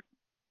Steelers night,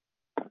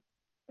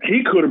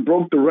 he could have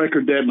broke the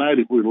record that night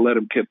if we'd let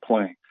him keep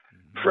playing.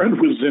 Fred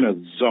was in a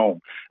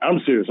zone. I'm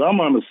serious. I'm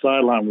on the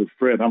sideline with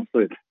Fred. I'm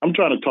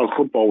trying to talk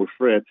football with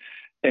Fred,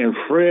 and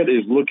Fred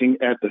is looking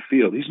at the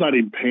field. He's not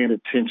even paying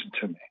attention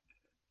to me.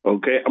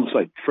 Okay? I'm just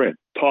like, Fred,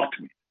 talk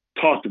to me.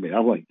 Talk to me.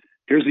 I'm like,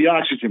 here's the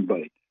oxygen,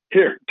 buddy.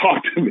 Here,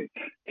 talk to me.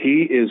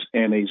 He is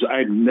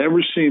I'd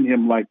never seen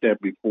him like that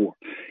before.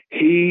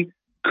 He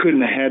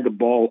couldn't have had the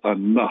ball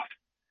enough.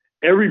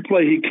 Every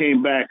play he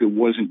came back, it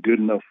wasn't good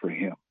enough for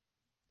him.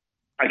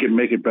 I can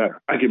make it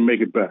better. I can make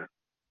it better.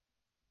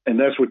 And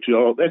that's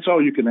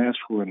all you can ask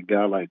for in a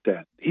guy like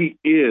that. He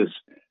is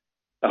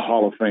a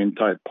Hall of Fame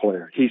type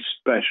player. He's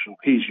special.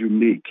 He's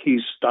unique.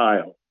 He's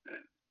style.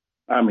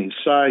 I mean,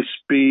 size,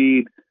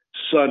 speed,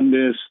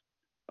 suddenness,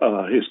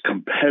 his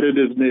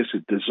competitiveness,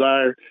 his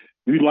desire.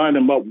 You line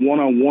him up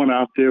one-on-one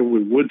out there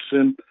with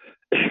Woodson.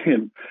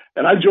 And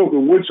I joked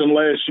with Woodson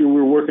last year.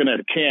 We were working at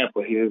a camp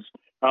of his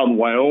out in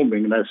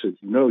Wyoming, and I said,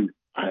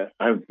 I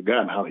haven't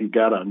forgotten how he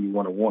got on you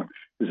one-on-one.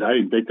 Because I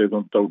didn't think they were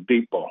going to throw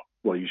deep ball.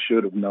 Well, you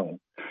should have known.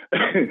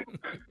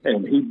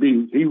 And he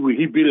beat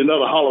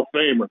another Hall of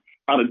Famer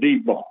on a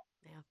deep ball.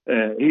 Yeah.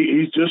 And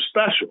he's just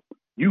special.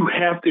 You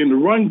have to, in the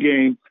run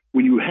game,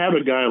 when you have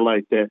a guy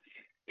like that,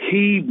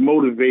 he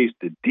motivates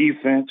the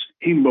defense.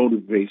 He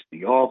motivates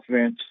the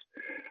offense.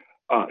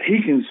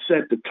 He can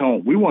set the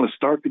tone. We want to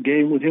start the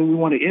game with him. We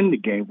want to end the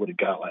game with a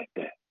guy like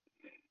that.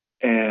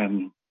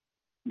 And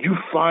you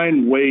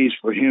find ways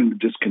for him to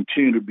just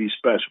continue to be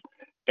special.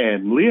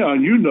 And,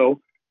 Leon,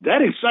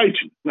 that excites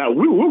you. Now,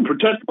 we'll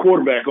protect the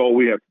quarterback all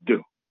we have to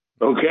do,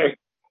 okay?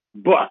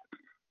 But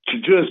to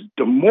just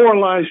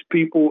demoralize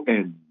people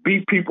and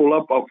beat people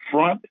up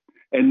front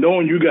and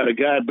knowing you got a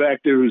guy back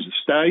there who's a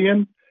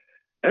stallion,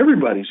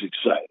 everybody's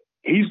excited.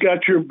 He's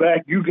got your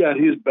back, you got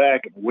his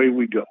back, and away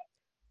we go.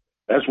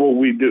 That's what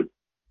we do.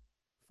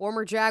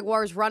 Former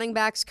Jaguars running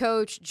backs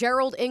coach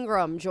Gerald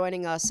Ingram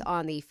joining us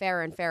on the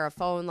Farrah and Farrah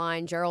phone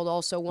line. Gerald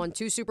also won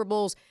 2 Super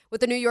Bowls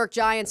with the New York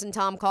Giants and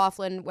Tom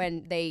Coughlin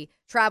when they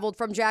traveled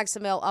from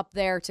Jacksonville up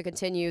there to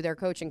continue their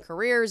coaching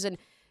careers. And,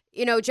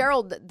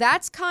 Gerald,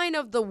 that's kind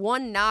of the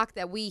one knock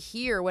that we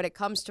hear when it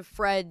comes to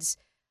Fred's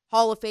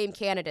Hall of Fame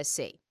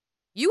candidacy.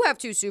 You have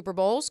 2 Super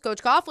Bowls.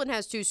 Coach Coughlin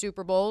has 2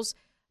 Super Bowls.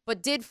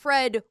 But did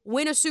Fred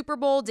win a Super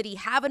Bowl? Did he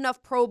have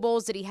enough Pro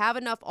Bowls? Did he have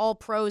enough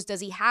All-Pros?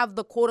 Does he have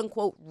the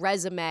quote-unquote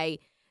resume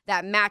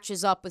that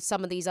matches up with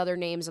some of these other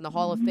names in the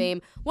Hall of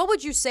Fame? What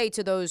would you say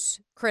to those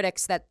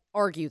critics that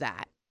argue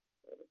that?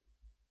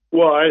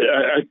 Well,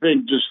 I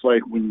think just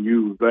like when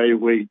you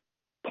evaluate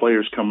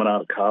players coming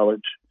out of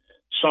college,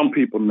 some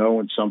people know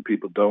and some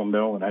people don't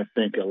know. And I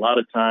think a lot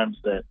of times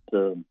that,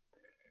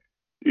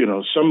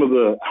 some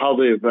of how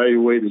they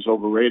evaluate is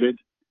overrated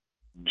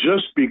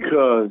just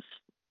because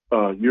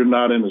you're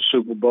not in the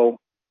Super Bowl.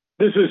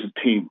 This is a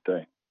team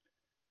thing.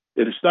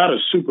 It's not a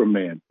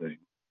Superman thing.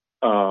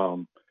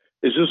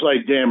 It's just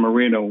like Dan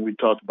Marino when we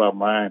talked about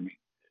Miami.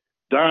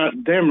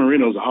 Dan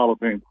Marino's a Hall of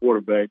Fame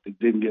quarterback that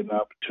didn't get an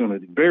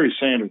opportunity. Barry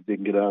Sanders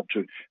didn't get an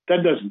opportunity.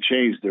 That doesn't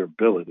change their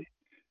ability.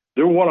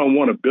 Their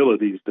one-on-one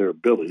ability is their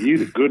ability.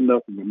 Either good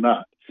enough or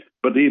not.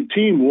 But the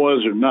team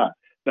was or not.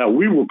 Now,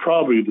 we were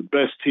probably the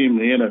best team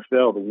in the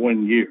NFL the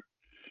one year.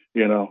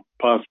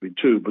 Possibly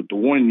 2, but the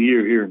 1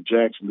 year here in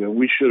Jacksonville,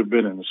 we should have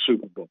been in the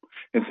Super Bowl.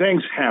 And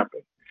things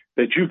happen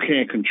that you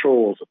can't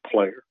control as a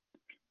player.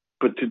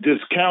 But to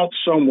discount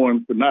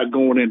someone for not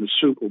going in the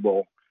Super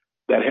Bowl,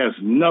 that has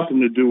nothing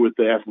to do with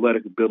the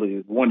athletic ability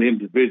of one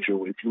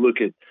individual. If you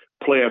look at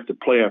play after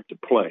play after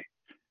play,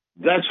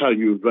 that's how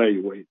you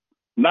evaluate,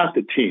 not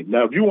the team.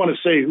 Now, if you want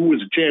to say who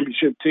is a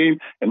championship team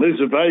and let's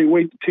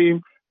evaluate the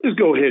team, let's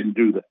go ahead and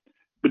do that.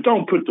 But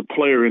don't put the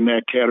player in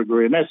that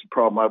category, and that's the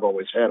problem I've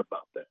always had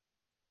about that.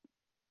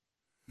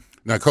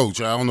 Now, Coach,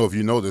 I don't know if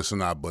you know this or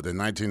not, but in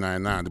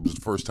 1999, it was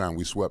the first time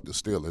we swept the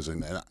Steelers,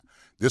 and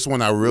this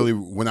one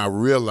when I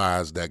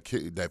realized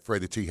that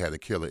Freddie T had a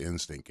killer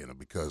instinct in him,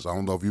 because I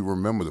don't know if you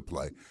remember the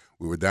play.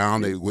 We were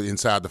down, they were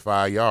inside the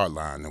 5-yard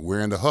line, and we're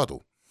in the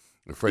huddle.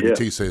 And Freddie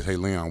T says, "Hey,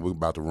 Leon, we're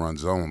about to run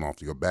zone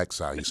off your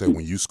backside." He said,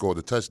 "When you score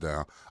the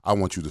touchdown, I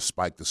want you to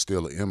spike the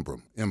Steeler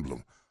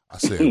emblem." I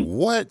said,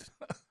 "What?"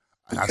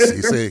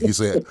 He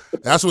said,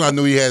 that's when I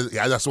knew he had.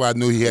 That's why I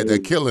knew he had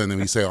that killer in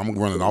him. He said, "I'm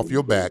running off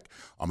your back.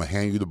 I'm gonna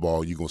hand you the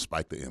ball. You're gonna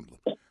spike the emblem."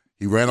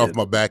 He ran off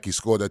my back. He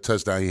scored that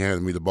touchdown. He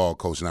handed me the ball,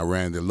 Coach, and I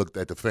ran there, looked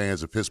at the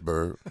fans of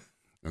Pittsburgh,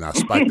 And I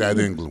spiked that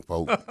England,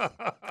 folks.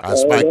 I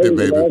spiked it,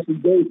 baby. That was an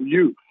awesome day for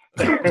you.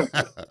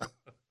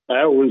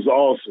 That was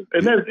awesome.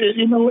 And that's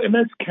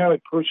the kind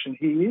of person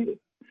he is.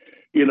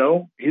 You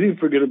know, he didn't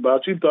forget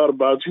about you. He thought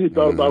about you. He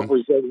thought about for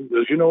a second. He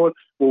goes, you know what?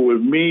 What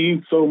would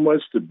mean so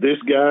much to this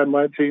guy on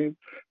my team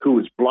who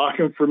is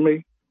blocking for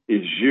me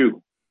is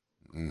you.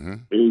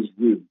 Is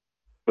you.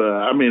 But,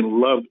 I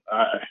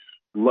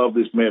love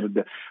this man to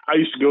death. I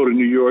used to go to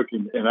New York,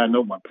 and I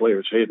know my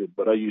players hate it,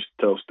 but I used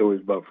to tell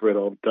stories about Fred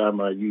all the time.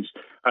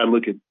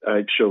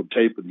 I'd show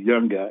tape of the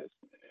young guys,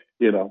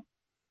 you know,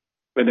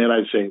 and then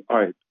I'd say, all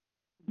right,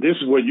 this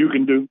is what you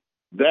can do.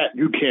 That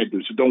you can't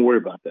do, so don't worry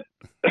about that.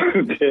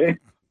 Okay,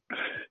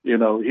 you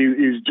know,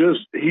 he's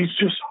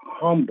just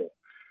humble.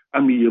 I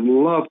mean, you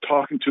love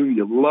talking to him,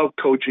 you love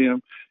coaching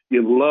him,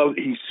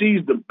 he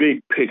sees the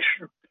big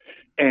picture,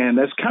 and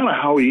that's kind of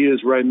how he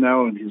is right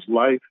now in his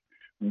life.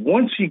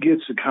 Once he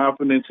gets the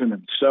confidence in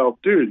himself,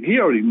 dude, he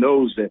already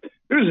knows that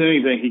there's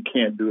anything he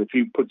can't do if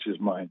he puts his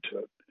mind to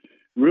it.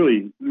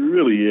 Really,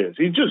 really is.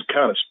 He's just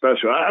kind of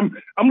special.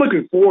 I'm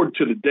looking forward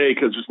to the day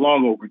because it's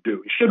long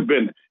overdue. He should have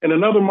been in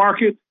another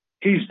market.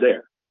 He's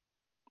there.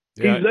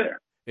 Yeah, he's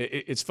there.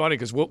 It's funny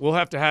because we'll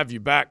have to have you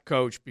back,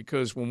 Coach,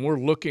 because when we're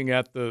looking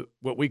at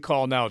what we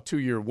call now a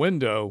 2-year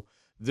window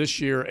this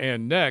year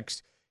and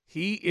next,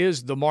 he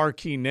is the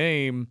marquee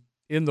name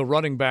in the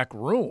running back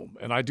room,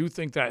 and I do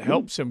think that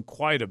helps him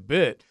quite a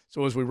bit.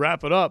 So as we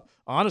wrap it up,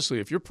 honestly,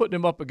 if you're putting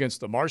him up against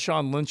the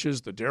Marshawn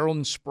Lynch's, the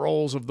Darren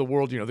Sproles of the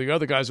world, you know, the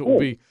other guys that will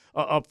be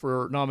up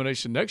for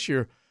nomination next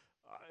year,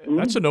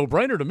 that's a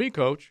no-brainer to me,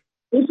 Coach.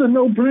 It's a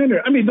no-brainer.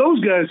 I mean,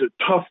 those guys are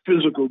tough,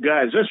 physical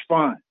guys. That's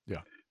fine.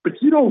 Yeah.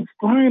 But you don't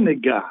find a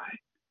guy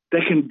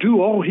that can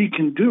do all he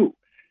can do.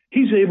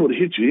 He's able to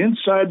hit you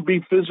inside,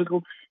 be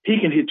physical. He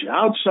can hit you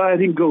outside.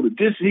 He can go to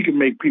distance. He can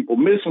make people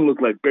miss and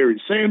look like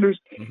Barry Sanders.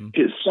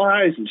 His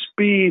size, his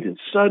speed, his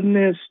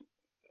suddenness.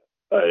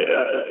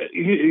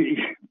 He's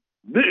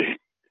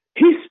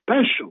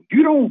special.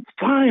 You don't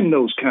find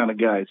those kind of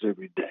guys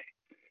every day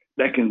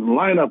that can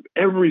line up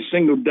every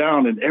single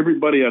down and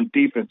everybody on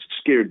defense is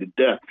scared to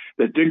death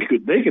that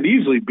they could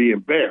easily be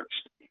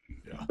embarrassed.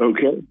 Yeah.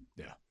 Okay?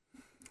 Yeah.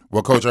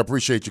 Well, Coach, I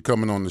appreciate you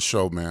coming on the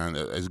show, man.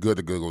 It's good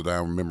to go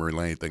down memory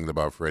lane things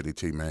about Freddie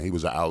T, man. He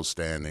was an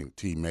outstanding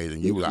teammate,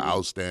 and you were an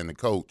outstanding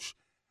coach.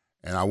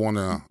 And I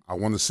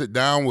wanna sit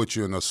down with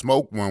you in a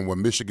smoke one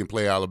when Michigan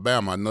play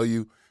Alabama. I know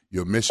you're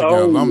a Michigan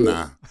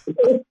alumni.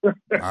 All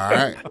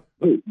right.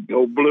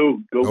 Go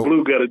Blue. Go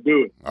Blue got to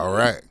do it. All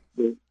right.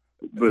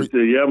 But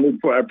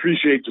I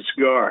appreciate the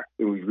cigar.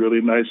 It was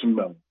really nice and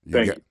mellow.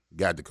 Thank you.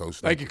 Got the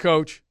Coach. Thank you,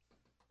 Coach.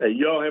 Hey,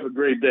 y'all have a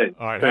great day.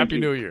 All right, Thank Happy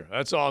you. New Year.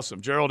 That's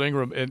awesome. Gerald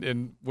Ingram,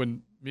 and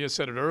when Mia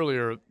said it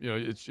earlier, you know,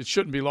 it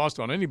shouldn't be lost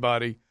on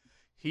anybody.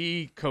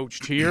 He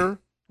coached here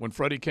when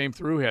Freddie came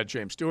through. He had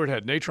James Stewart,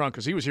 had Natron,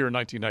 because he was here in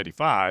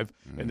 1995,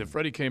 and then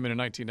Freddie came in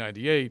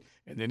 1998,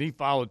 and then he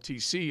followed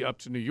TC up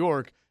to New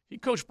York. He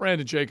coached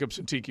Brandon Jacobs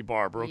and Tiki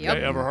Barber. Okay,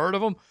 ever heard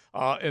of him?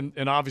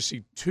 And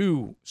obviously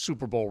 2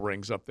 Super Bowl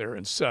rings up there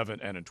in 7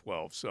 and in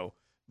 12. So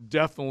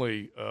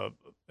definitely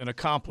an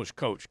accomplished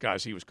coach,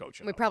 guys. He was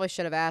coaching. We probably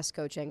should have asked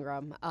Coach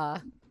Ingram.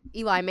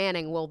 Eli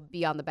Manning will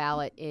be on the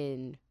ballot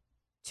in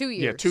 2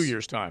 years. Yeah, 2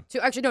 years' time.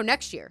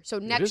 Next year. So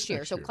next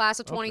year. So class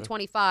of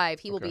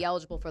 2025, he will be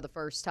eligible for the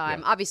first time.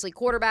 Yeah. Obviously,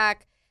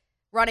 quarterback,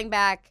 running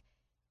back,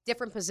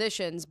 different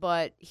positions.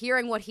 But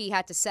hearing what he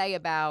had to say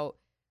about,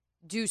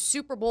 do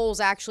Super Bowls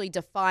actually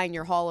define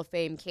your Hall of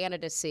Fame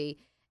candidacy?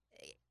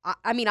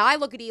 I mean, I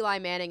look at Eli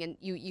Manning, and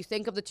you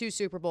think of the 2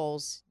 Super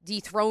Bowls,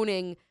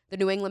 dethroning the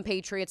New England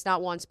Patriots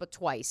not once but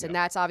twice, and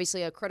that's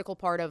obviously a critical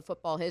part of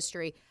football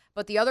history.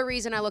 But the other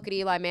reason I look at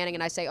Eli Manning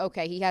and I say,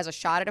 okay, he has a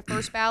shot at a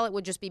first ballot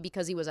would just be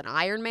because he was an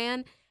Iron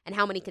Man and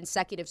how many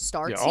consecutive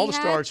starts all the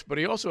had. starts, but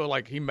he also,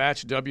 he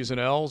matched W's and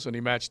L's, and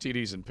he matched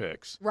TDs and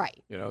picks.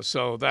 Right. You know,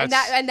 so that's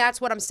and that's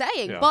what I'm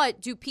saying. Yeah.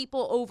 But do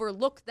people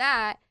overlook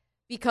that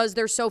because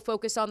they're so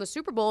focused on the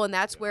Super Bowl? And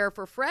that's where,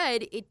 for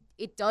Fred,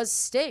 it does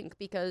stink,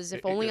 because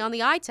if only on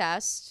the eye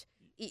test,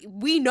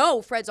 we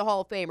know Fred's a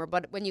Hall of Famer,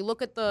 but when you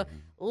look at the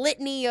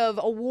litany of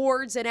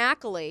awards and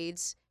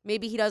accolades,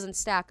 maybe he doesn't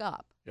stack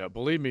up. Yeah,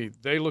 believe me,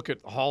 they look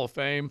at the Hall of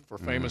Fame for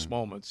famous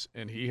moments,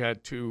 and he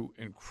had 2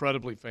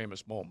 incredibly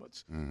famous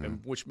moments, and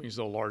which means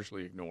they'll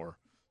largely ignore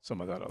some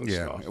of that other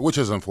stuff. Yeah, which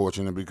is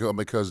unfortunate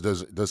because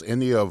does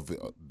any of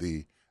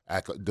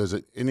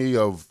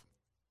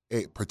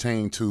it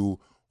pertain to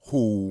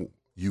who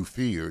you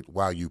feared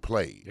while you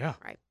played? Yeah,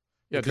 right.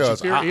 Yeah,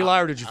 because did you fear Eli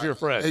or did you fear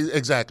Fred?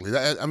 Exactly.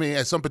 I mean,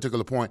 at some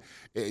particular point,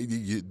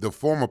 the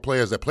former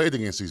players that played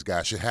against these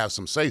guys should have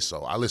some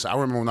say-so. I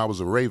remember when I was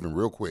a Raven,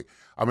 real quick.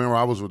 I remember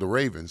I was with the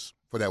Ravens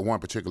for that one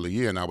particular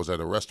year, and I was at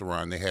a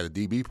restaurant, and they had a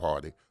DB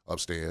party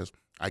upstairs.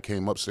 I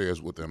came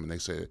upstairs with them, and they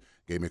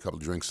gave me a couple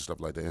of drinks and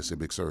stuff like that, and said,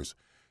 Big Sirs,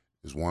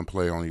 there's one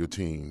player on your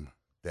team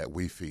that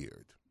we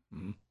feared.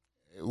 Mm-hmm.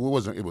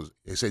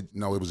 They said,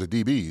 no, it was a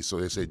DB, so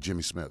they said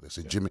Jimmy Smith. They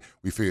said, Jimmy,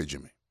 we feared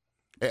Jimmy.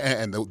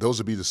 And those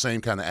would be the same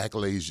kind of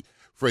accolades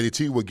Freddie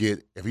T would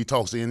get if he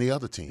talks to any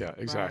other team. Yeah,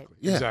 exactly. Right.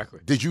 Yeah. Exactly.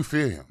 Did you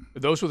fear him?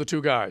 Those were the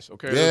two guys,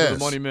 okay? Yes. Those were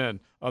the money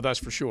men. That's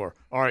for sure.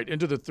 All right,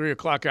 into the 3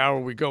 o'clock hour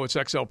we go. It's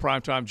XL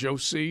Primetime. Joe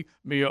C.,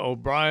 Mia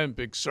O'Brien,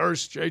 Big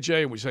Sirs,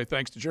 JJ, and we say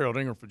thanks to Gerald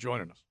Ingram for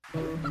joining us.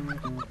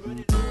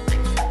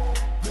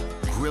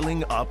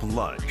 Grilling Up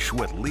Lunch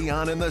with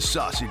Leon and the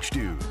Sausage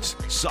Dudes.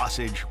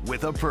 Sausage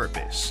with a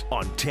purpose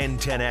on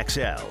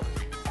 1010XL.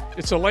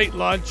 It's a late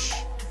lunch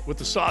with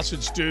the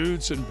Sausage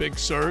Dudes and Big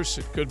Sirs.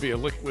 It could be a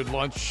liquid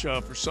lunch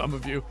for some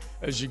of you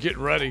as you get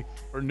ready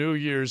for New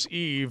Year's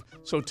Eve.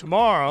 So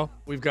tomorrow,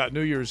 we've got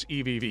New Year's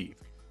Eve.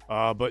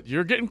 But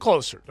you're getting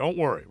closer. Don't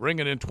worry.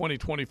 Ringing in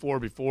 2024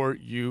 before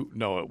you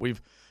know it.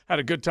 We've had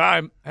a good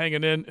time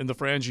hanging in the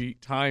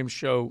Frangie Time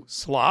Show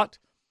slot.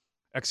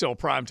 XL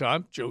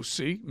Primetime, Joe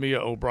C.,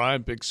 Mia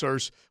O'Brien, Big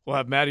Sirs. We'll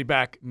have Maddie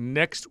back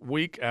next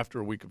week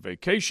after a week of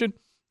vacation.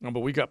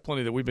 But we got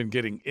plenty that we've been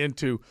getting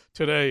into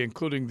today,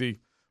 including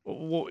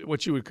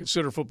what you would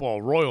consider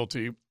football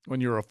royalty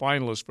when you're a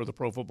finalist for the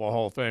Pro Football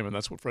Hall of Fame, and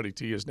that's what Freddie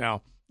T is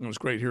now. It was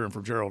great hearing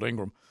from Gerald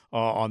Ingram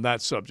on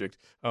that subject.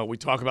 We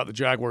talk about the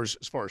Jaguars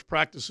as far as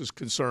practice is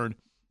concerned.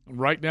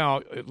 Right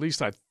now, at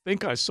least I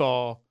think I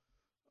saw,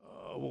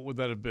 what would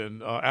that have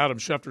been, Adam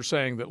Schefter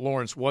saying that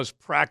Lawrence was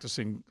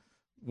practicing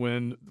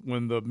when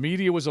the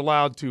media was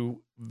allowed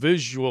to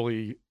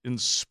visually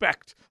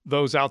inspect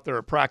those out there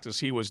at practice.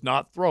 He was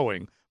not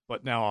throwing.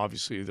 But now,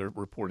 obviously, they're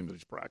reporting that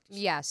he's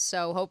practicing. Yes,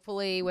 so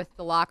hopefully with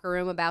the locker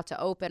room about to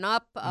open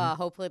up,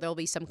 hopefully there'll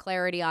be some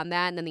clarity on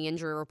that, and then the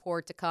injury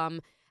report to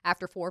come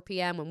after 4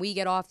 p.m. when we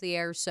get off the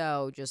air.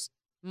 So just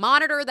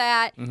monitor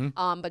that.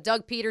 But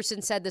Doug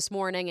Peterson said this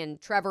morning, and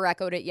Trevor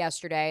echoed it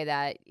yesterday,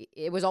 that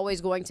it was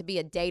always going to be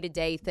a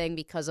day-to-day thing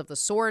because of the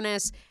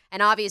soreness.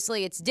 And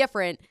obviously it's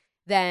different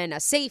than a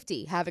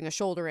safety having a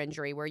shoulder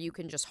injury where you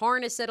can just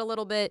harness it a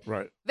little bit.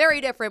 Right. Very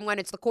different when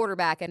it's the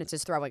quarterback and it's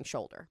his throwing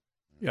shoulder.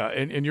 Yeah,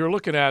 and you're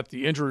looking at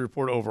the injury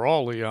report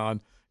overall,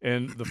 Leon,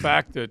 and the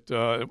fact that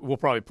we'll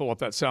probably pull up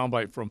that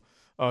soundbite from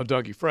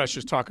Dougie Fresh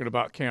is talking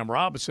about Cam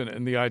Robinson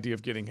and the idea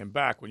of getting him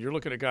back. When you're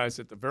looking at guys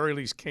that at the very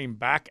least came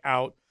back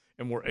out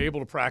and were able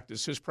to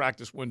practice, his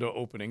practice window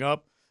opening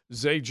up.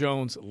 Zay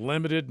Jones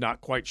limited, not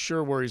quite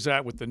sure where he's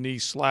at with the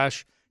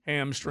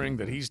knee/hamstring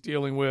that he's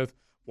dealing with.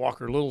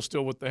 Walker Little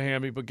still with the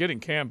hammy, but getting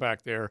Cam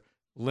back there,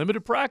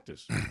 limited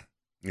practice.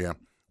 Yeah.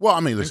 Well, I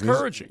mean, listen,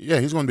 encouraging.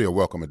 He's going to be a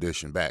welcome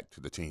addition back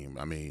to the team.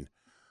 I mean,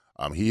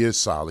 he is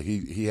solid.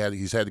 He's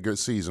had a good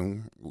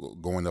season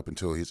going up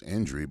until his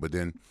injury, but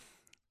then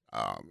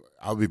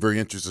I'll be very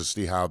interested to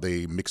see how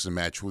they mix and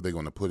match who they're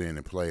going to put in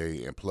and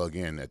play and plug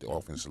in at the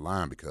offensive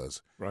line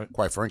because,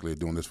 quite frankly,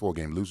 during this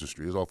 4-game losing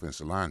streak, his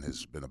offensive line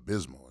has been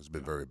abysmal. It's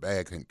been very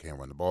bad. Can't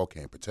run the ball,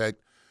 can't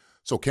protect.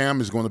 So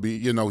Cam is going to be,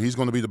 he's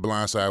going to be the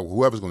blind side.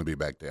 Whoever's going to be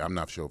back there. I'm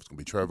not sure if it's going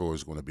to be Trevor or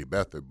it's going to be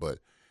Beathard, but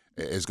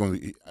it's going to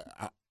be.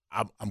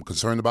 I'm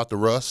concerned about the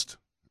rust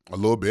a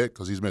little bit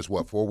because he's missed,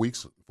 4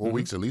 weeks? 4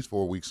 weeks, at least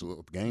 4 weeks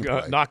of game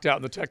play. Knocked out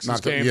in the Texans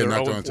game. They're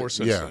 0-4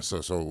 since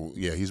then. So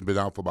he's been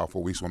out for about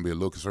 4 weeks. I'm going to be a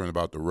little concerned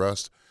about the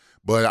rust.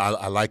 But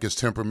I like his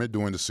temperament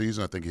during the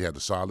season. I think he had a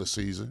solid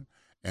season.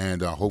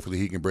 And hopefully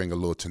he can bring a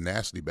little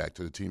tenacity back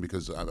to the team,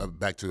 because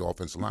back to the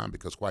offensive line,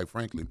 because, quite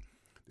frankly,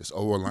 this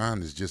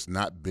O-line has just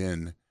not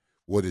been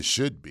what it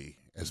should be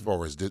as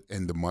far as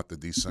in the month of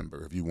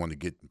December if you want to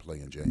get and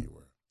play in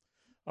January.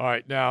 All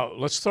right, now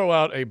let's throw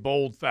out a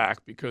bold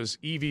fact, because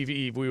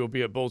Eve, we will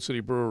be at Bold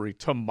City Brewery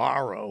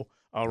tomorrow,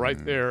 right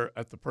there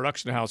at the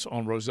production house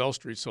on Roselle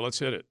Street. So let's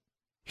hit it.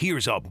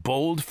 Here's a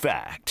bold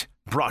fact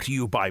brought to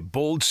you by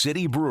Bold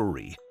City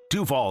Brewery,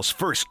 Duval's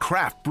first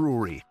craft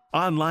brewery.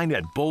 Online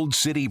at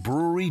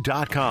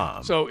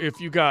boldcitybrewery.com. So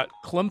if you got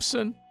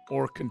Clemson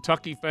or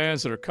Kentucky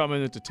fans that are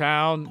coming into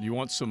town, you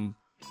want some,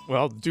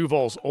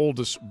 Duval's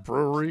oldest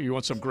brewery, you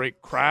want some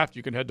great craft,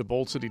 you can head to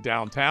Bold City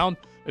downtown.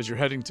 As you're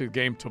heading to the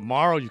game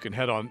tomorrow, you can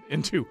head on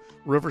into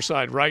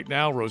Riverside right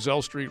now,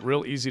 Roselle Street,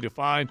 real easy to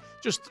find.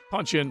 Just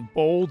punch in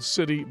Bold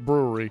City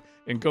Brewery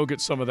and go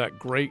get some of that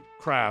great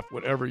craft,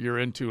 whatever you're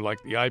into,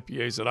 like the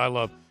IPAs that I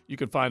love. You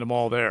can find them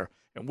all there.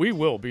 And we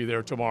will be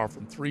there tomorrow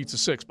from 3 to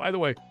 6. By the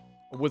way,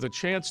 with a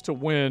chance to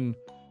win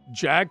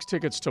Jags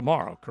tickets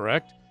tomorrow,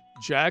 correct?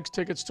 Jags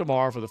tickets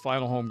tomorrow for the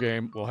final home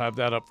game. We'll have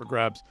that up for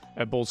grabs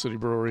at Bold City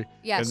Brewery.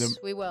 Yes,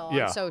 we will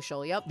on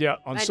social. Yep. Yeah,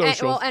 on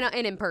social. And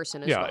in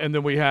person as well. Yeah, and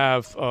then we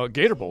have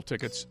Gator Bowl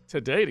tickets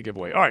today to give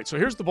away. All right, so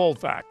here's the bold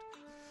fact.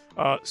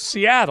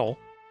 Seattle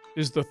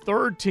is the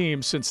third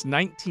team since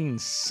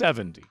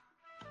 1970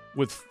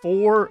 with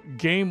 4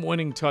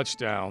 game-winning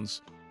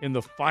touchdowns in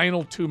the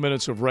final 2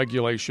 minutes of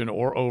regulation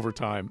or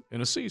overtime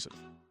in a season.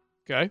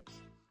 Okay?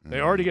 They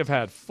already have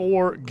had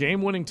 4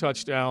 game-winning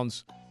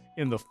touchdowns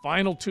in the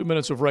final 2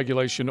 minutes of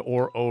regulation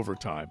or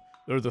overtime.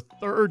 They're the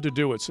third to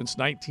do it since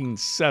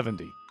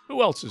 1970.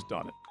 Who else has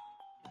done it?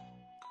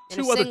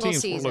 In 2 other teams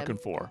season. we're looking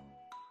for.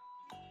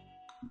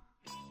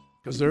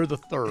 Because they're the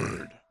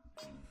third.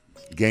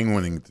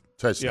 Game-winning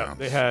touchdowns.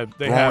 Yeah,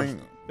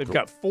 they've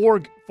got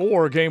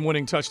 4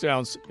 game-winning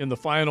touchdowns in the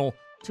final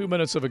 2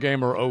 minutes of a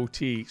game or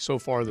OT so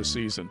far this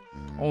season.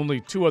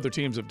 Only 2 other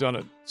teams have done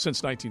it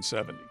since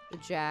 1970. The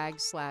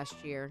Jags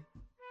last year.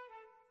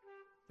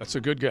 That's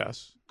a good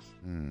guess.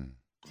 The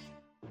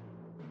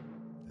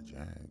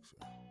Jags.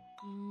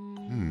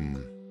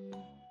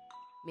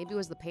 Maybe it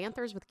was the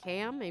Panthers with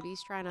Cam. Maybe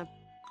he's trying to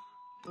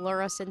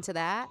lure us into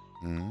that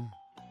in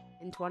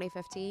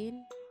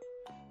 2015.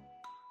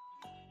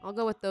 I'll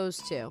go with those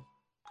 2.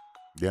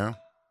 Yeah.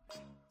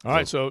 All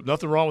right, so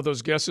nothing wrong with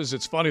those guesses.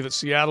 It's funny that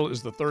Seattle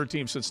is the 3rd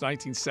team since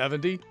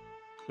 1970.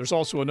 There's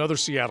also another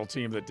Seattle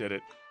team that did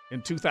it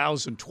in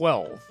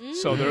 2012.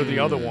 So they're the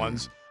other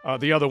ones,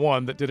 the other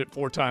one that did it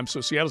 4 times. So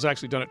Seattle's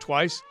actually done it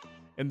twice.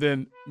 And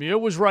then Mia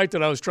was right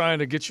that I was trying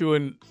to get you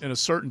in a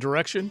certain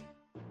direction,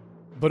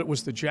 but it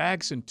was the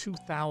Jags in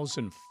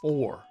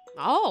 2004.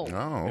 Oh, okay.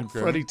 And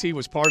Freddie T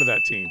was part of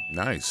that team.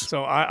 Nice.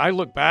 So I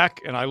look back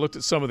and I looked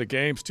at some of the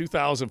games.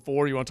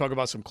 2004, you want to talk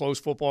about some close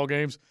football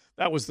games?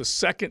 That was the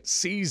 2nd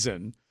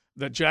season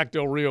that Jack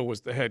Del Rio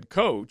was the head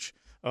coach.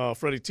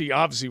 Freddie T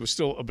obviously was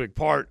still a big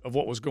part of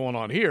what was going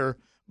on here,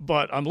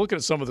 but I'm looking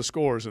at some of the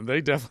scores, and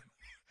they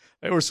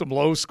were some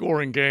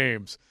low-scoring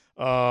games.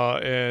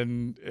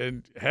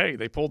 And hey,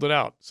 they pulled it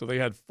out. So they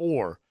had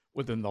 4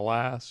 within the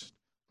last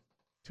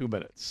 2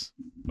 minutes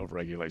of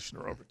regulation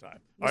or overtime.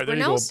 All right,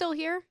 Brunell still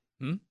here?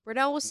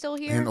 Brunell was still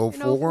here in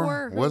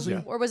 04? Was he?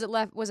 Or was it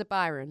left? Was it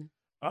Byron?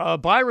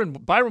 Byron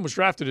was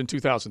drafted in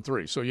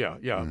 2003. So yeah.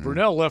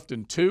 Brunell left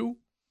in 2.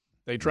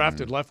 They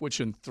drafted Leftwich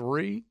in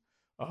 3,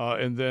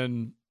 and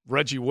then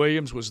Reggie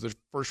Williams was the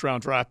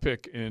first-round draft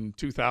pick in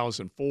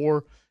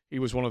 2004. He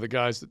was one of the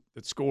guys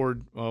that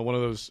scored, one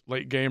of those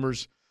late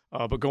gamers.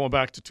 But going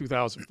back to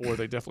 2004,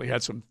 they definitely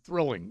had some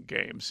thrilling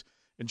games.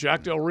 And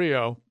Jack Del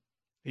Rio,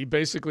 he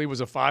basically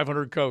was a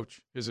 500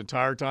 coach his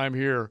entire time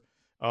here,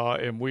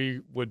 and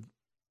we would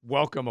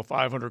welcome a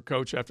 500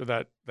 coach after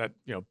that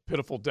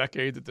pitiful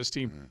decade that this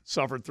team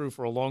suffered through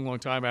for a long, long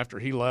time after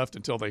he left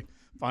until they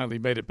finally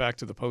made it back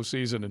to the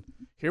postseason. And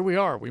here we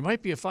are. We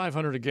might be a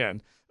 500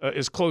 again,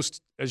 as close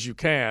as you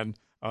can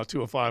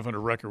to a 500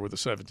 record with a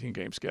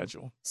 17-game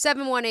schedule.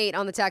 718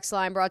 on the text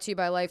line, brought to you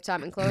by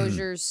Lifetime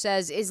Enclosures,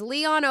 says, is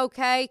Leon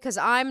okay? Because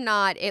I'm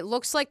not. It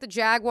looks like the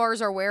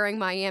Jaguars are wearing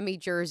Miami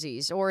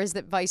jerseys, or is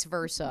it vice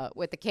versa,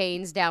 with the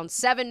Canes down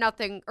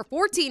 7-0 or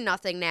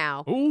 14-0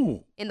 now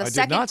in the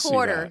second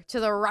quarter to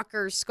the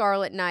Rutgers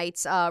Scarlet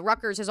Knights.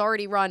 Rutgers has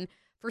already run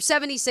for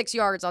 76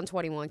 yards on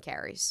 21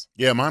 carries.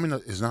 Yeah, Miami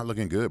is not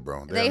looking good,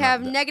 bro. They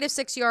have negative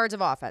 6 yards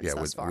of offense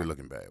thus far. We're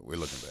looking bad.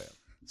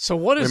 So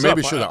what is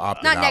maybe up? should have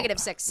opted not out. negative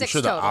 6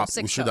 total.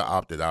 We should have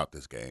opted out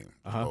this game,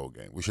 the whole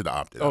game. We should have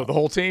opted out. Oh, the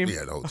whole team?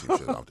 Yeah, the whole team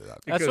should have opted out.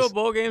 That's what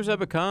bowl games have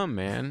become,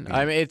 man.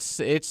 I mean, it's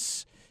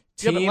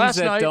teams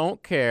that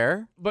don't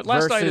care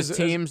versus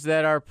teams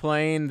that are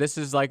playing. This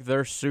is like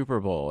their Super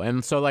Bowl,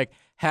 and so like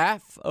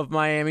half of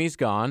Miami's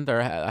gone.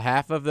 They're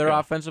half of their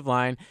offensive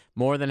line,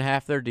 more than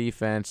half their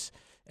defense.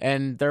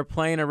 And they're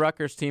playing a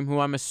Rutgers team who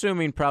I'm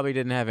assuming probably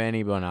didn't have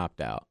anyone opt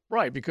out.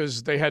 Right,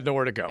 because they had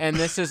nowhere to go. And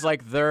this is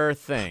like their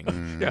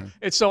thing. Yeah,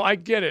 and so I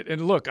get it.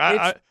 And look,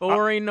 it's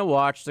boring to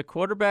watch. The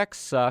quarterback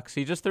sucks.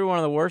 He just threw one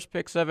of the worst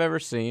picks I've ever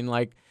seen.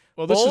 Like,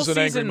 well, this bowl is an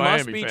angry season Miami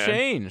must be fan,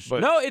 changed.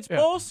 but- No, it's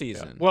bowl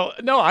season. Yeah. Well,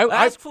 no,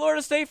 Ask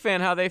Florida State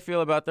fan how they feel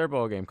about their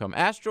bowl game come.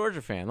 Ask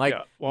Georgia fan. Like,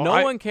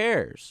 no one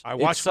cares. I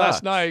watched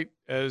last night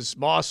as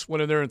Moss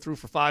went in there and threw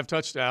for 5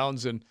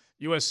 touchdowns, and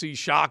USC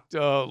shocked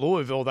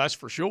Louisville, that's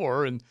for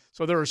sure. And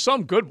so there are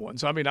some good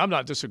ones. I mean, I'm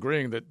not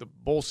disagreeing that the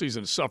bowl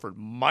season suffered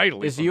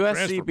mightily. Is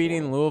USC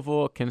beating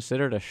Louisville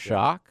considered a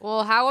shock?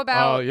 Well, how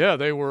about yeah,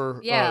 they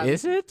were. Yeah.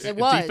 Is it? It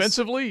was.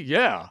 Defensively,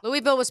 yeah.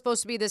 Louisville was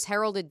supposed to be this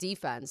heralded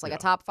defense, like a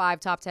top 5,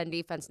 top 10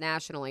 defense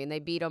nationally, and they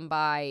beat them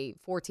by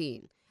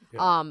 14.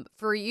 Yeah.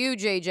 For you,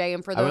 JJ,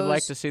 and for those, I would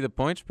like to see the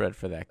point spread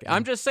for that game.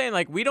 I'm just saying,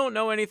 like, we don't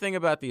know anything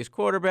about these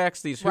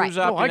quarterbacks, these who's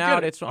opting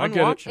out. It's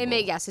unwatchable.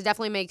 It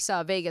definitely makes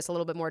Vegas a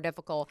little bit more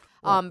difficult.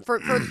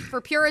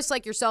 For purists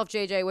like yourself,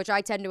 JJ, which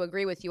I tend to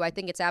agree with you, I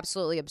think it's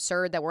absolutely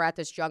absurd that we're at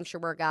this juncture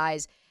where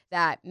guys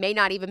that may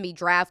not even be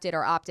drafted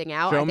are opting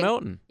out. Joe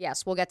Milton.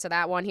 Yes, we'll get to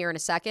that one here in a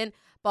second.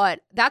 But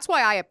that's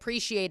why I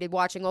appreciated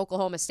watching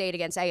Oklahoma State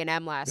against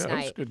A&M last night. That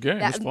was a good game.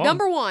 It was fun.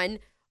 Number one,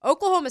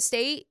 Oklahoma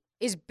State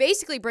is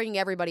basically bringing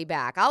everybody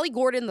back. Ollie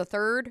Gordon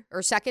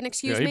second,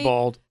 he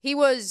balled. He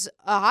was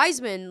a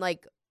Heisman,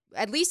 like,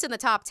 at least in the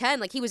top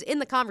 10. Like, he was in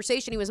the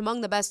conversation. He was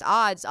among the best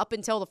odds up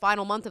until the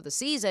final month of the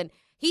season.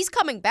 He's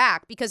coming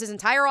back because his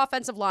entire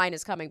offensive line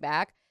is coming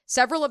back.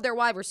 Several of their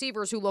wide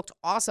receivers who looked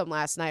awesome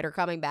last night are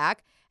coming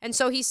back. And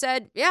so he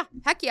said, yeah,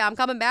 heck yeah, I'm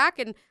coming back,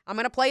 and I'm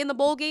going to play in the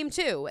bowl game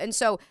too. And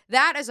so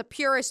that, as a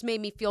purist,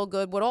 made me feel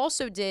good. What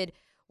also did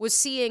was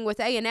seeing with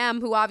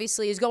A&M, who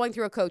obviously is going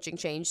through a coaching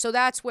change. So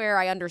that's where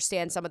I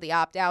understand some of the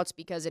opt-outs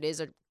because it is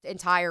an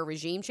entire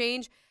regime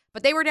change.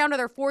 But they were down to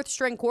their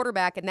 4th-string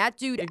quarterback, and that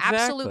dude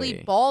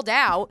absolutely balled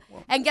out.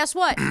 And guess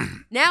what?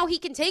 Now he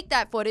can take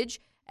that footage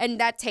and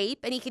that tape,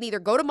 and he can either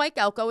go to Mike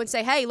Elko and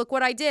say, "Hey, look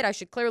what I did. I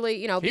should clearly,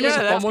 He be was a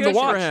a that's fun one good to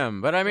watch for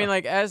him. But I mean,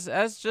 like as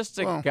just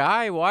a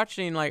guy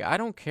watching, like I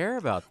don't care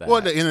about that.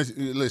 Well,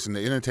 listen,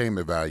 the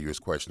entertainment value is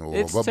questionable.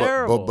 It's but,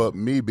 terrible. But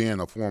me being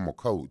a former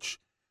coach,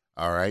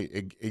 all right,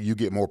 you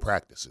get more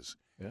practices,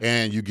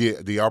 and you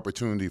get the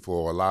opportunity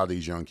for a lot of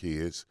these young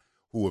kids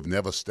who have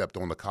never stepped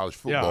on the college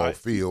football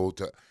field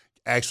to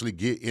actually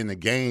get in the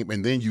game,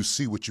 and then you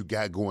see what you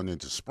got going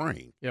into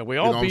spring. Yeah, we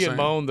all be and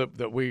moan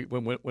that we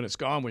when it's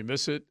gone, we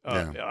miss it.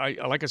 I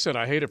like I said,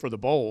 I hate it for the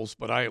bowls,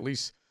 but I at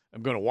least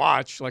am going to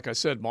watch. Like I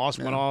said, Moss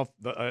went off,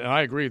 and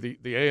I agree.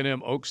 The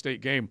A&M Oak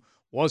State game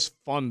was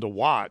fun to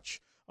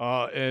watch,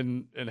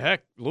 and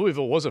heck,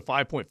 Louisville was a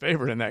 5-point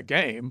favorite in that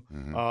game,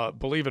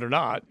 believe it or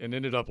not, and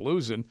ended up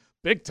losing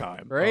big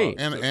time. Great.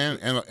 And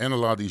a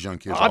lot of these young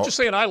kids. I'm just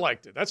saying I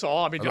liked it. That's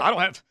all. I mean, I don't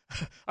have.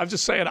 I'm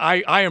just saying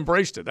I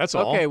embraced it. That's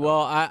all. Okay,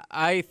 well,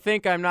 I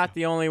think I'm not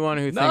the only one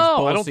who thinks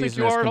bowl I don't think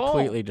season you is are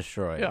completely at all.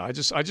 destroyed. Yeah, I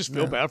just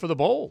feel bad for the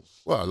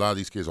bowls. Well, a lot of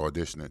these kids are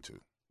auditioning too.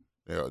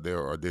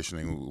 They're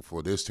auditioning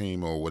for this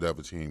team or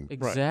whatever team.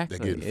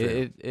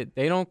 Exactly.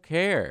 They don't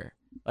care.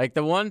 Like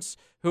the ones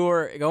who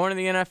are going to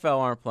the NFL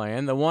aren't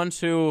playing. The ones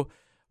who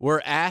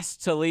were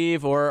asked to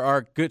leave or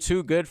are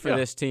too good for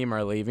this team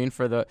are leaving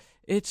for the.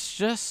 It's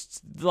just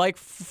like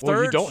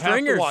third you don't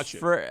stringers. have to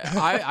watch it.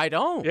 I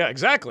don't. Yeah,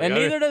 exactly. And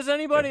neither does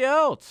anybody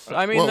else.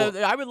 I mean,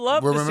 I would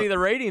love to see the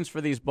ratings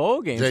for these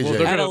bowl games.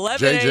 At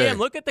 11 a.m.,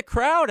 look at the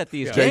crowd at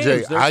these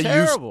games. They're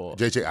terrible.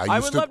 I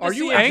would love to Are see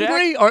you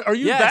angry? Are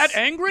you that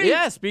angry?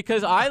 Yes,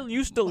 because I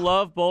used to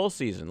love bowl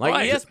season. Like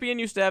Right. ESPN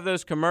used to have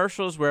those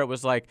commercials where it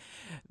was like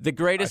the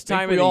greatest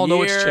time of we all the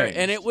know it's year, changed.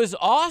 and it was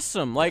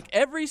awesome. Like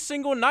every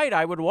single night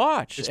I would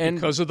watch. It's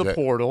because of the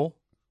portal.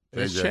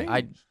 It's JJ,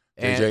 changed.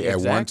 JJ, at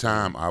one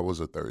time, I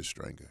was a third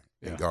stringer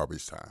in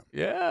garbage time.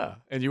 Yeah,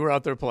 and you were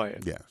out there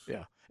playing. Yes.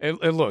 Yeah.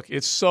 And look,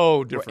 it's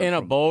so different. In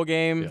a bowl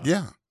game?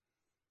 Yeah.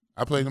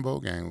 I played in a bowl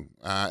game.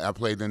 I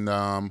played in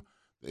the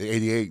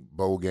 88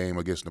 bowl game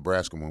against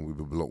Nebraska when we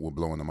were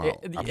blowing them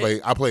out.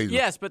 I played.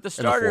 Yes, but the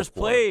starters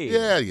played.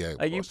 Yeah.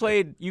 Like you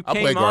played. You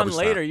came on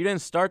later. You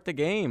didn't start the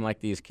game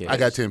like these kids. I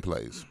got 10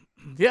 plays.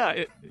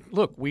 Yeah.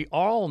 Look, we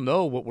all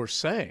know what we're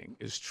saying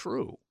is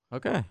true.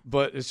 Okay.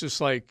 But it's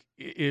just like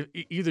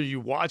either you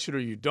watch it or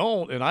you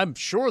don't, and I'm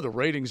sure the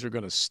ratings are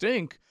going to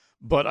stink,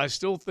 but I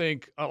still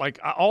think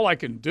all I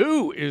can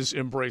do is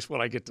embrace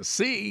what I get to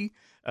see,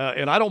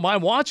 and I don't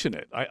mind watching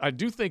it. I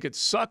do think it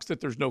sucks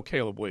that there's no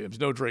Caleb Williams,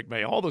 no Drake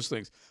May, all those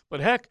things. But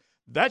heck,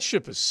 that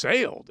ship has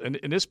sailed, and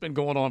it's been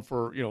going on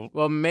for,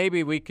 Well,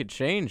 maybe we could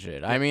change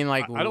it. I mean,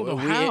 like I don't know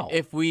how.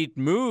 If we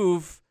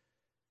move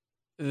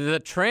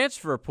the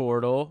transfer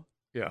portal –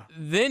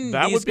 then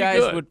these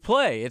guys would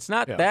play. It's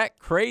not that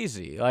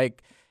crazy.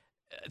 Like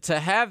to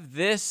have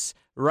this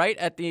right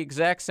at the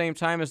exact same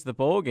time as the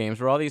bowl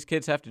games where all these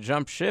kids have to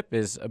jump ship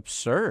is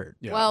absurd.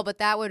 Yeah. Well, but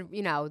that would,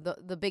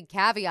 the big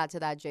caveat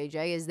to that,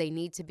 JJ, is they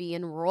need to be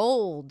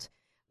enrolled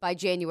by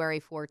January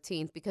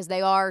 14th because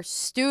they are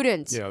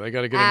students. Yeah, they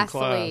got to get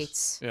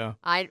athletes. in class.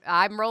 Yeah.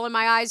 I'm rolling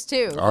my eyes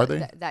too. Are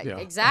they?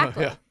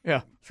 Exactly.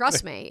 Yeah.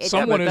 Trust me.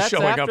 Someone is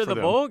showing up after for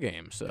the bowl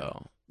game,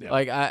 so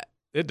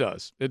it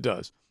does. It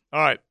does. All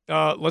right,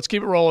 let's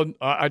keep it rolling.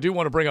 I do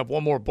want to bring up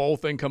one more bowl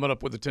thing coming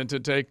up with the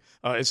 10-10 take.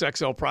 It's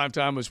XL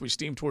Primetime as we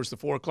steam towards the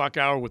 4 o'clock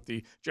hour with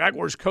the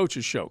Jaguars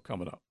Coaches Show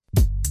coming up.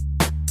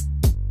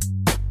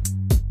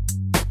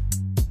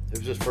 It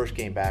was his first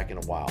game back in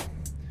a while,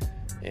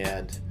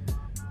 and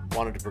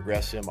wanted to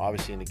progress him,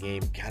 obviously, in the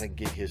game, kind of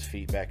get his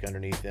feet back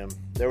underneath him.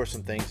 There were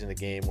some things in the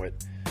game where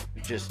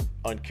just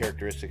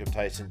uncharacteristic of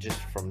Tyson just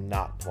from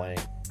not playing,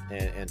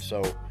 and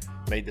so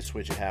made the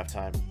switch at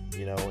halftime,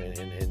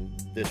 and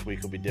this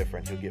week will be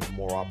different. He'll get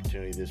more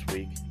opportunity this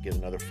week, get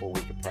another full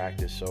week of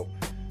practice, so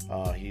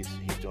he's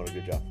doing a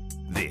good job.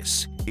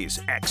 This is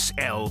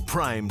XL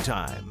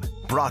Primetime,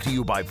 brought to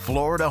you by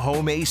Florida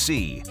Home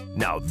AC.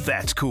 Now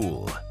that's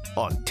cool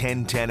on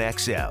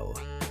 1010XL.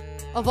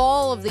 Of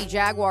all of the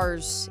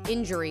Jaguars'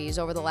 injuries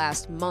over the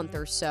last month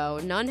or so,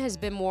 none has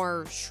been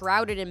more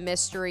shrouded in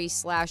mystery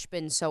 /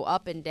 been so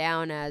up and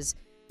down as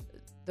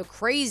the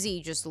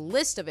crazy just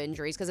list of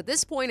injuries, because at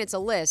this point it's a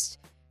list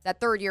that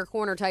third-year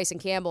corner Tyson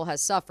Campbell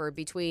has suffered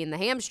between the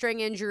hamstring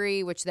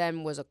injury, which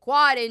then was a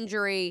quad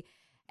injury,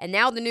 and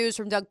now the news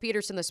from Doug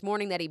Peterson this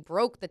morning that he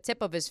broke the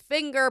tip of his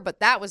finger, but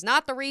that was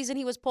not the reason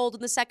he was pulled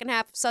in the second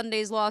half of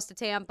Sunday's loss to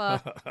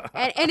Tampa.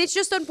 and it's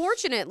just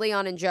unfortunate,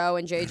 Leon and Joe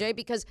and JJ,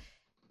 because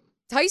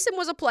Tyson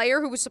was a player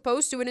who was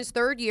supposed to, in his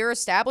third year,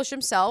 establish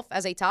himself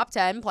as a top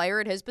 10 player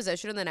at his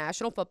position in the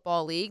National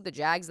Football League. The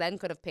Jags then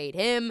could have paid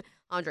him,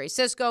 Andre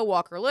Sisco,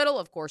 Walker Little,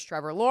 of course,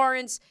 Trevor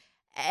Lawrence,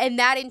 and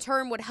that in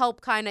turn would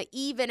help kind of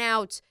even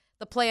out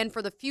the plan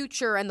for the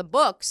future and the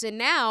books. And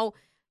now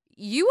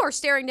you are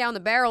staring down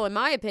the barrel, in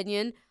my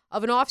opinion,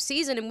 of an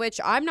offseason in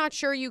which I'm not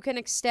sure you can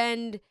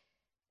extend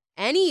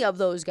any of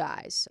those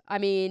guys. I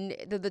mean,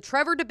 the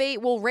Trevor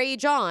debate will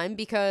rage on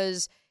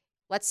because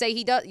let's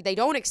say they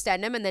don't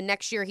extend him, and then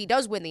next year he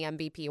does win the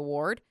MVP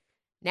award.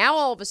 Now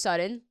all of a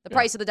sudden, the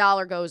price of the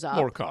dollar goes up.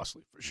 More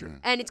costly, for sure.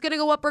 And it's going to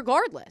go up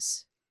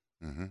regardless.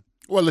 Mm-hmm.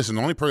 Well, listen,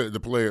 the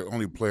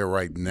only player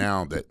right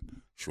now that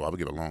I would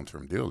get a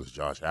long-term deal is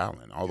Josh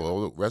Allen.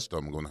 Although the rest of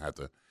them are going to have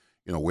to,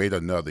 wait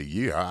another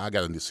year. I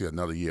got to see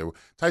another year.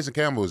 Tyson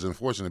Campbell is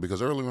unfortunate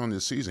because early on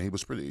this season he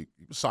was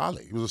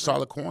solid. He was a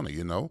solid corner,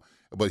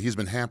 but he's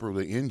been hampered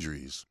with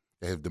injuries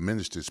that have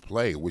diminished his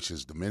play, which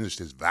has diminished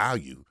his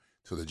value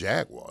to the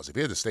Jaguars. If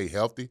he had to stay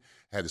healthy,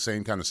 had the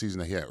same kind of season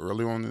that he had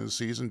early on in the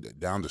season,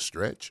 down the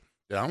stretch,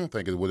 then I don't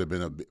think it would have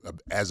been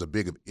as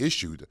big of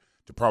issue to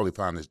probably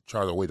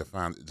try a way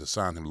to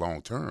sign him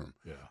long term.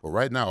 Yeah. But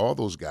right now, all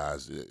those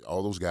guys that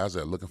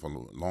are looking for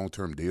long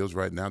term deals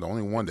right now, the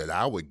only one that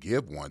I would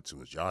give one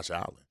to is Josh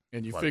Allen.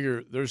 And you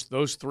figure there's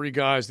those three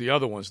guys, the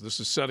other ones. This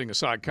is setting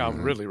aside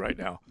Calvin Ridley right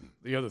now.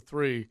 The other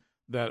three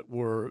that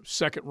were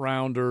second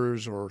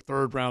rounders or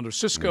third rounders,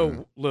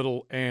 Cisco,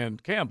 Little,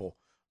 and Campbell.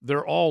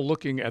 They're all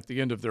looking at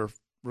the end of their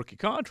rookie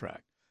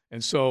contract.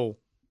 And so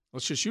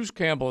let's just use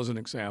Campbell as an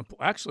example.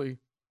 Actually,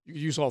 you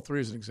could use all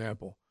three as an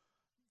example.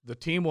 The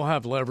team will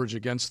have leverage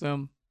against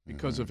them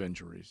because of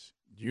injuries.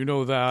 You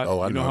know that.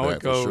 Oh, I know how that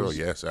it goes. for sure.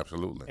 Yes,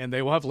 absolutely. And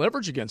they will have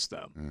leverage against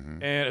them.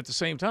 And at the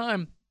same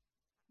time,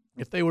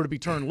 if they were to be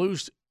turned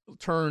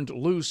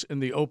loose in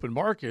the open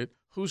market,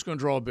 who's going to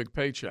draw a big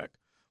paycheck?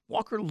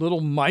 Walker Little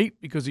might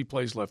because he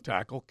plays left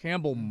tackle.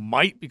 Campbell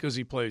might because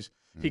he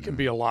can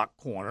be a lock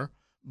corner.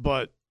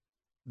 But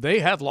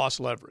they have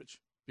lost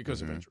leverage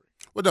because of injury.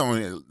 Well,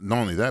 not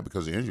only that,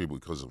 because of injury,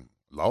 because of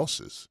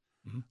losses.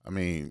 I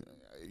mean,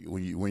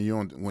 when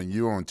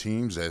you're on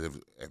teams that have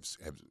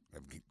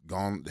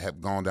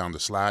gone down the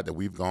slide that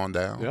we've gone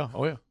down. Yeah.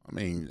 Oh yeah. I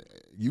mean,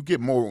 you get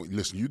more.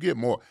 Listen, you get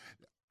more.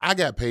 I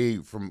got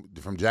paid from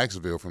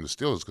Jacksonville from the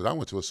Steelers because I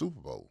went to a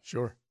Super Bowl.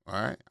 Sure.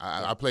 All right.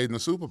 I played in the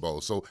Super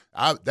Bowl, so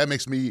that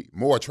makes me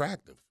more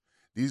attractive.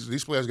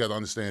 These players got to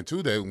understand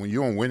too that when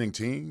you're on winning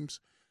teams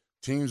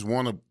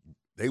want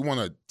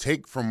to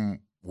take from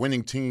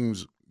winning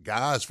teams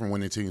guys from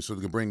winning teams so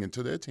they can bring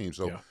into their team.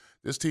 So. Yeah.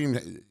 This team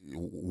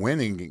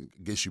winning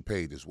gets you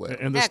paid as well.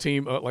 And this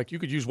team, like you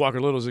could use Walker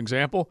Little as an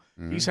example.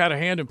 He's had a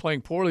hand in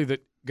playing poorly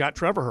that got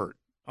Trevor hurt,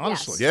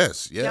 honestly.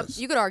 Yes. Yep,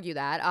 you could argue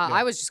that.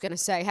 I was just going to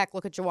say, heck,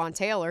 look at Jawan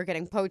Taylor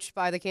getting poached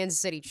by the Kansas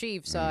City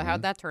Chiefs.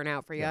 How'd that turn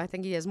out for you? I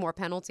think he has more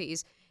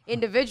penalties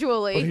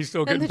individually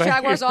than the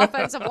Jaguars'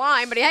 offensive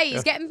line. But, hey,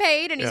 he's getting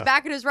paid, and he's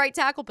back in his right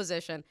tackle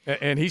position.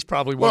 And he's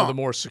probably one of the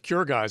more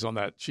secure guys on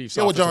that Chiefs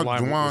offensive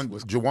line.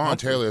 Jawan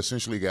Taylor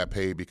essentially got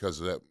paid because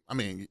of that. I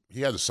mean,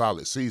 he had a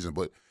solid season,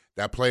 but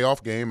that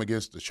playoff game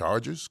against the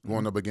Chargers,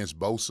 going up against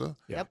Bosa,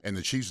 and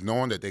the Chiefs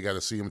knowing that they got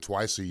to see him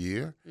twice a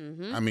year,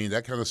 I mean,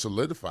 that kind of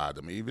solidified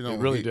him. Even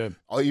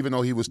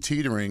though he was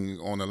teetering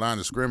on the line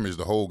of scrimmage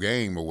the whole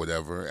game or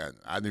whatever, and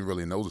I didn't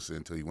really notice it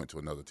until he went to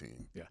another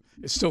team. Yeah,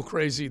 it's still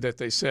crazy that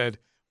they said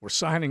we're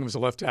signing him as a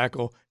left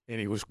tackle, and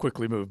he was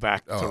quickly moved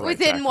back to right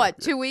within tackle. what,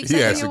 2 weeks?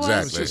 Yes, exactly.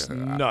 It was just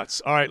nuts.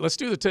 All right, let's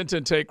do the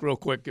 10-10 take real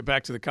quick. Get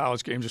back to the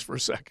college game just for a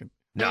second.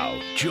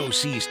 Now,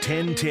 Josie's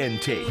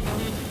 10-10 take.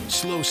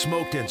 Slow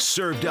smoked and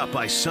served up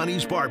by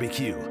Sonny's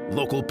Barbecue.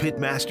 Local pit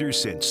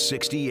masters since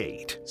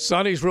 '68.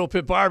 Sonny's Real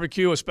Pit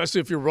Barbecue,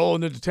 especially if you're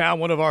rolling into town,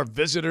 one of our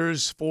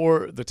visitors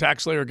for the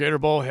Tax Slayer Gator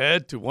Bowl,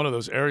 head to one of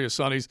those area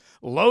Sonny's.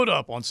 Load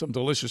up on some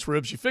delicious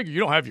ribs. You figure you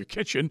don't have your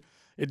kitchen.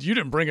 You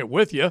didn't bring it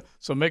with you,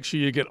 so make sure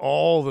you get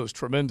all those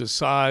tremendous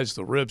sides,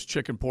 the ribs,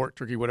 chicken, pork,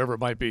 turkey, whatever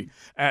it might be,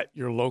 at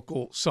your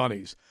local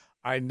Sonny's.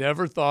 I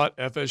never thought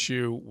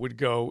FSU would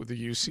go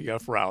the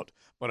UCF route.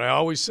 But I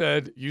always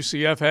said,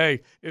 UCF,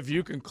 hey, if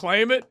you can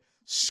claim it,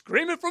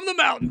 scream it from the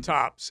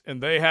mountaintops.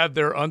 And they had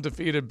their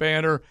undefeated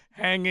banner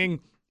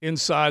hanging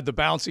inside the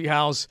bouncy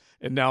house.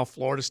 And now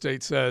Florida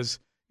State says,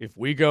 if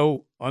we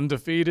go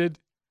undefeated,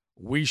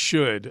 we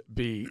should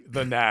be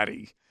the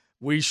Natty.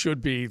 We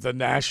should be the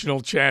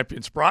national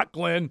champions. Brock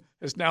Glenn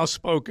has now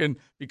spoken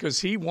because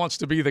he wants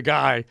to be the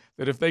guy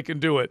that if they can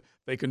do it,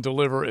 they can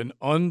deliver an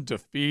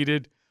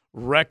undefeated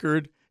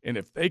record. And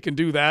if they can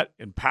do that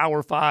in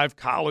Power 5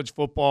 college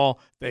football,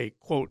 they,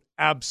 quote,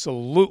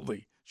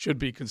 absolutely should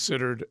be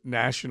considered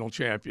national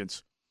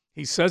champions.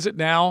 He says it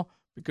now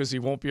because he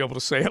won't be able to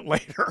say it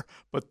later.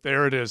 But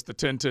there it is, the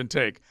 10-10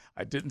 take.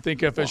 I didn't think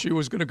FSU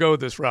was going to go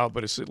this route,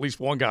 but it's at least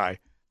one guy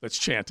that's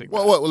chanting.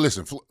 Well,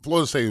 listen,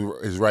 Florida State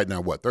is right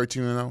now, what,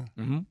 13-0?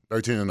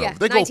 13-0. Yeah,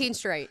 19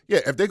 straight. Yeah,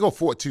 if they go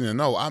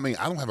 14-0, I mean,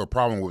 I don't have a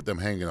problem with them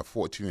hanging a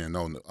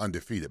 14-0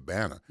 undefeated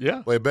banner.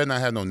 Yeah. But it better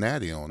not have no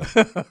natty on it.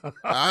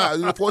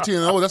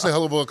 14-0, that's a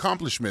hell of an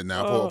accomplishment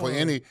now for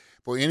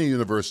any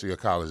university or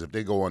college if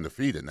they go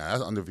undefeated. Now,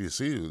 that's undefeated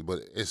season, but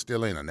it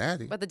still ain't a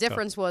natty. But the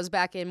difference was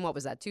back in,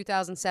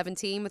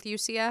 2017 with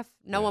UCF?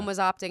 No one was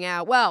opting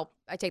out. Well,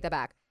 I take that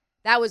back.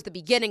 That was the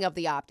beginning of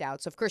the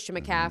opt-outs of Christian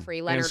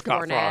McCaffrey, Leonard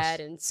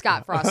Fournette, and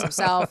Scott Frost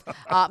himself.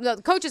 No,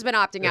 the coach has been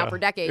opting out for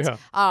decades.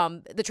 Yeah.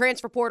 The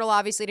transfer portal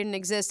obviously didn't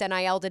exist.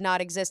 NIL did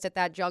not exist at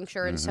that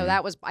juncture. And so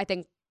that was, I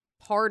think,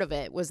 part of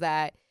it was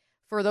that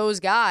for those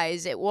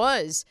guys, it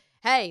was,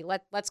 hey,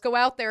 let's go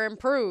out there and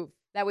prove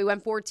that we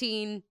went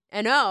 14-0,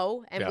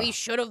 and we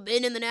should have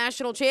been in the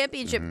national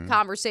championship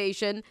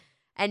conversation.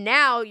 And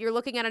now you're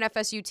looking at an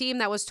FSU team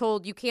that was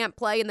told you can't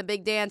play in the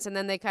big dance, and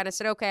then they kind of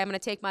said, okay, I'm going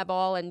to take my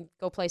ball and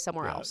go play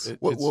somewhere else.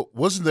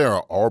 Wasn't there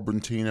an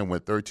Auburn team that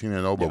went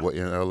 13-0 but were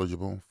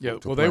ineligible? Yeah,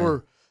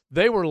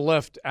 they were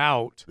left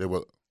out.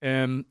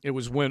 And it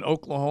was when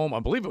Oklahoma, I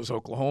believe it was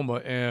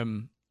Oklahoma,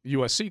 and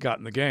USC got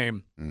in the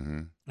game,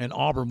 and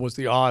Auburn was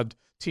the odd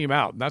team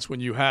out. And that's when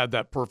you had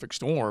that perfect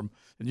storm,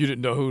 and you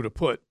didn't know who to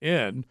put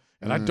in.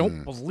 And I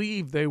don't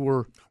believe they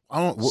were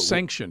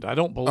sanctioned. I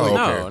don't believe.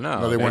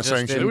 No, they weren't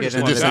sanctioned. They just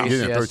didn't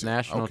get a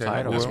national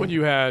title. That's when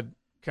you had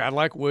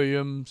Cadillac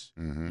Williams,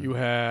 you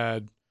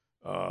had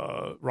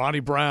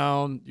Ronnie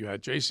Brown, you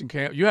had Jason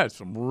Camp. You had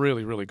some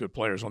really, really good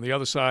players. On the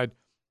other side,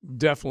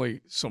 definitely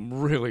some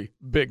really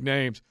big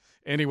names.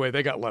 Anyway,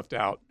 they got left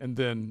out. And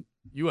then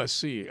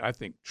USC, I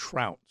think,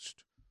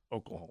 trounced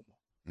Oklahoma.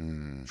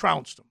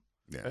 Trounced them.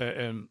 Yeah.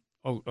 And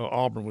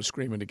Auburn was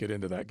screaming to get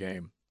into that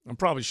game. And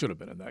probably should have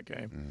been in that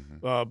game.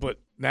 But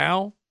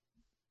now,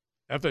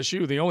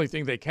 FSU, the only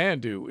thing they can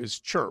do is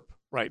chirp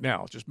right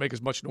now. Just make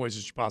as much noise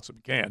as you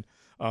possibly can.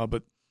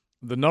 But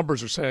the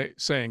numbers are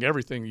saying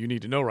everything you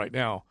need to know right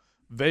now.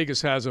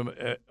 Vegas has them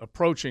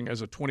approaching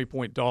as a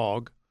 20-point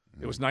dog.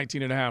 It was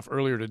 19.5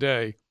 earlier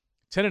today.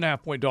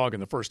 10.5-point dog in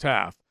the first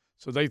half.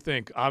 So they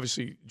think,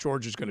 obviously,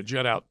 Georgia's going to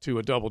jet out to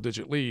a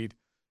double-digit lead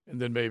and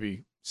then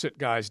maybe sit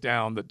guys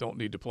down that don't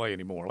need to play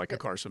anymore, like a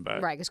Carson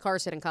Beck. Right, because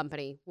Carson and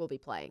company will be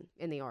playing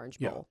in the Orange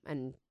Bowl.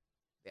 And,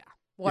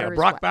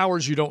 Brock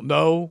Bowers, you don't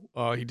know.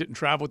 He didn't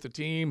travel with the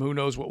team. Who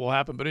knows what will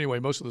happen? But anyway,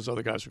 most of those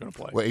other guys are going to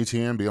play. Will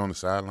ATM be on the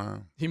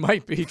sideline? He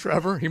might be,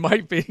 Trevor. He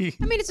might be.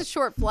 I mean, it's a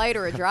short flight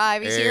or a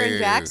drive. He's here in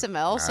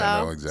Jacksonville,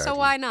 so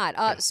why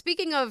not?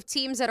 Speaking of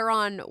teams that are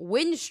on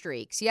win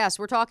streaks, yes,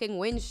 we're talking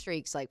win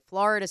streaks like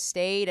Florida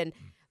State and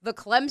the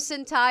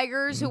Clemson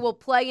Tigers, who will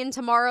play in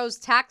tomorrow's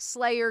Tax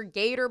Slayer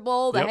Gator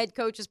Bowl. The head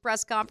coach's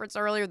press conference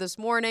earlier this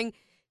morning.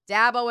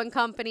 Dabo and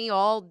company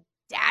all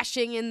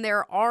dashing in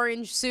their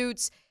orange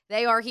suits.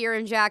 They are here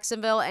in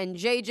Jacksonville. And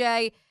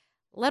JJ,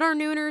 let our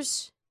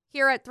Nooners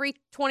here at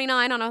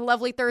 3:29 on a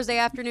lovely Thursday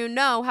afternoon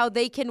know how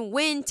they can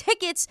win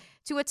tickets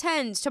to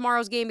attend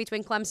tomorrow's game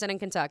between Clemson and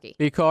Kentucky.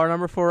 Be caller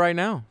number 4 right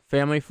now.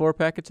 Family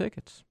 4-pack of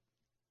tickets.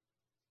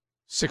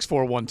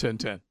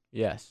 641-1010.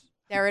 Yes.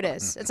 There it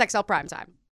is. It's XL Primetime.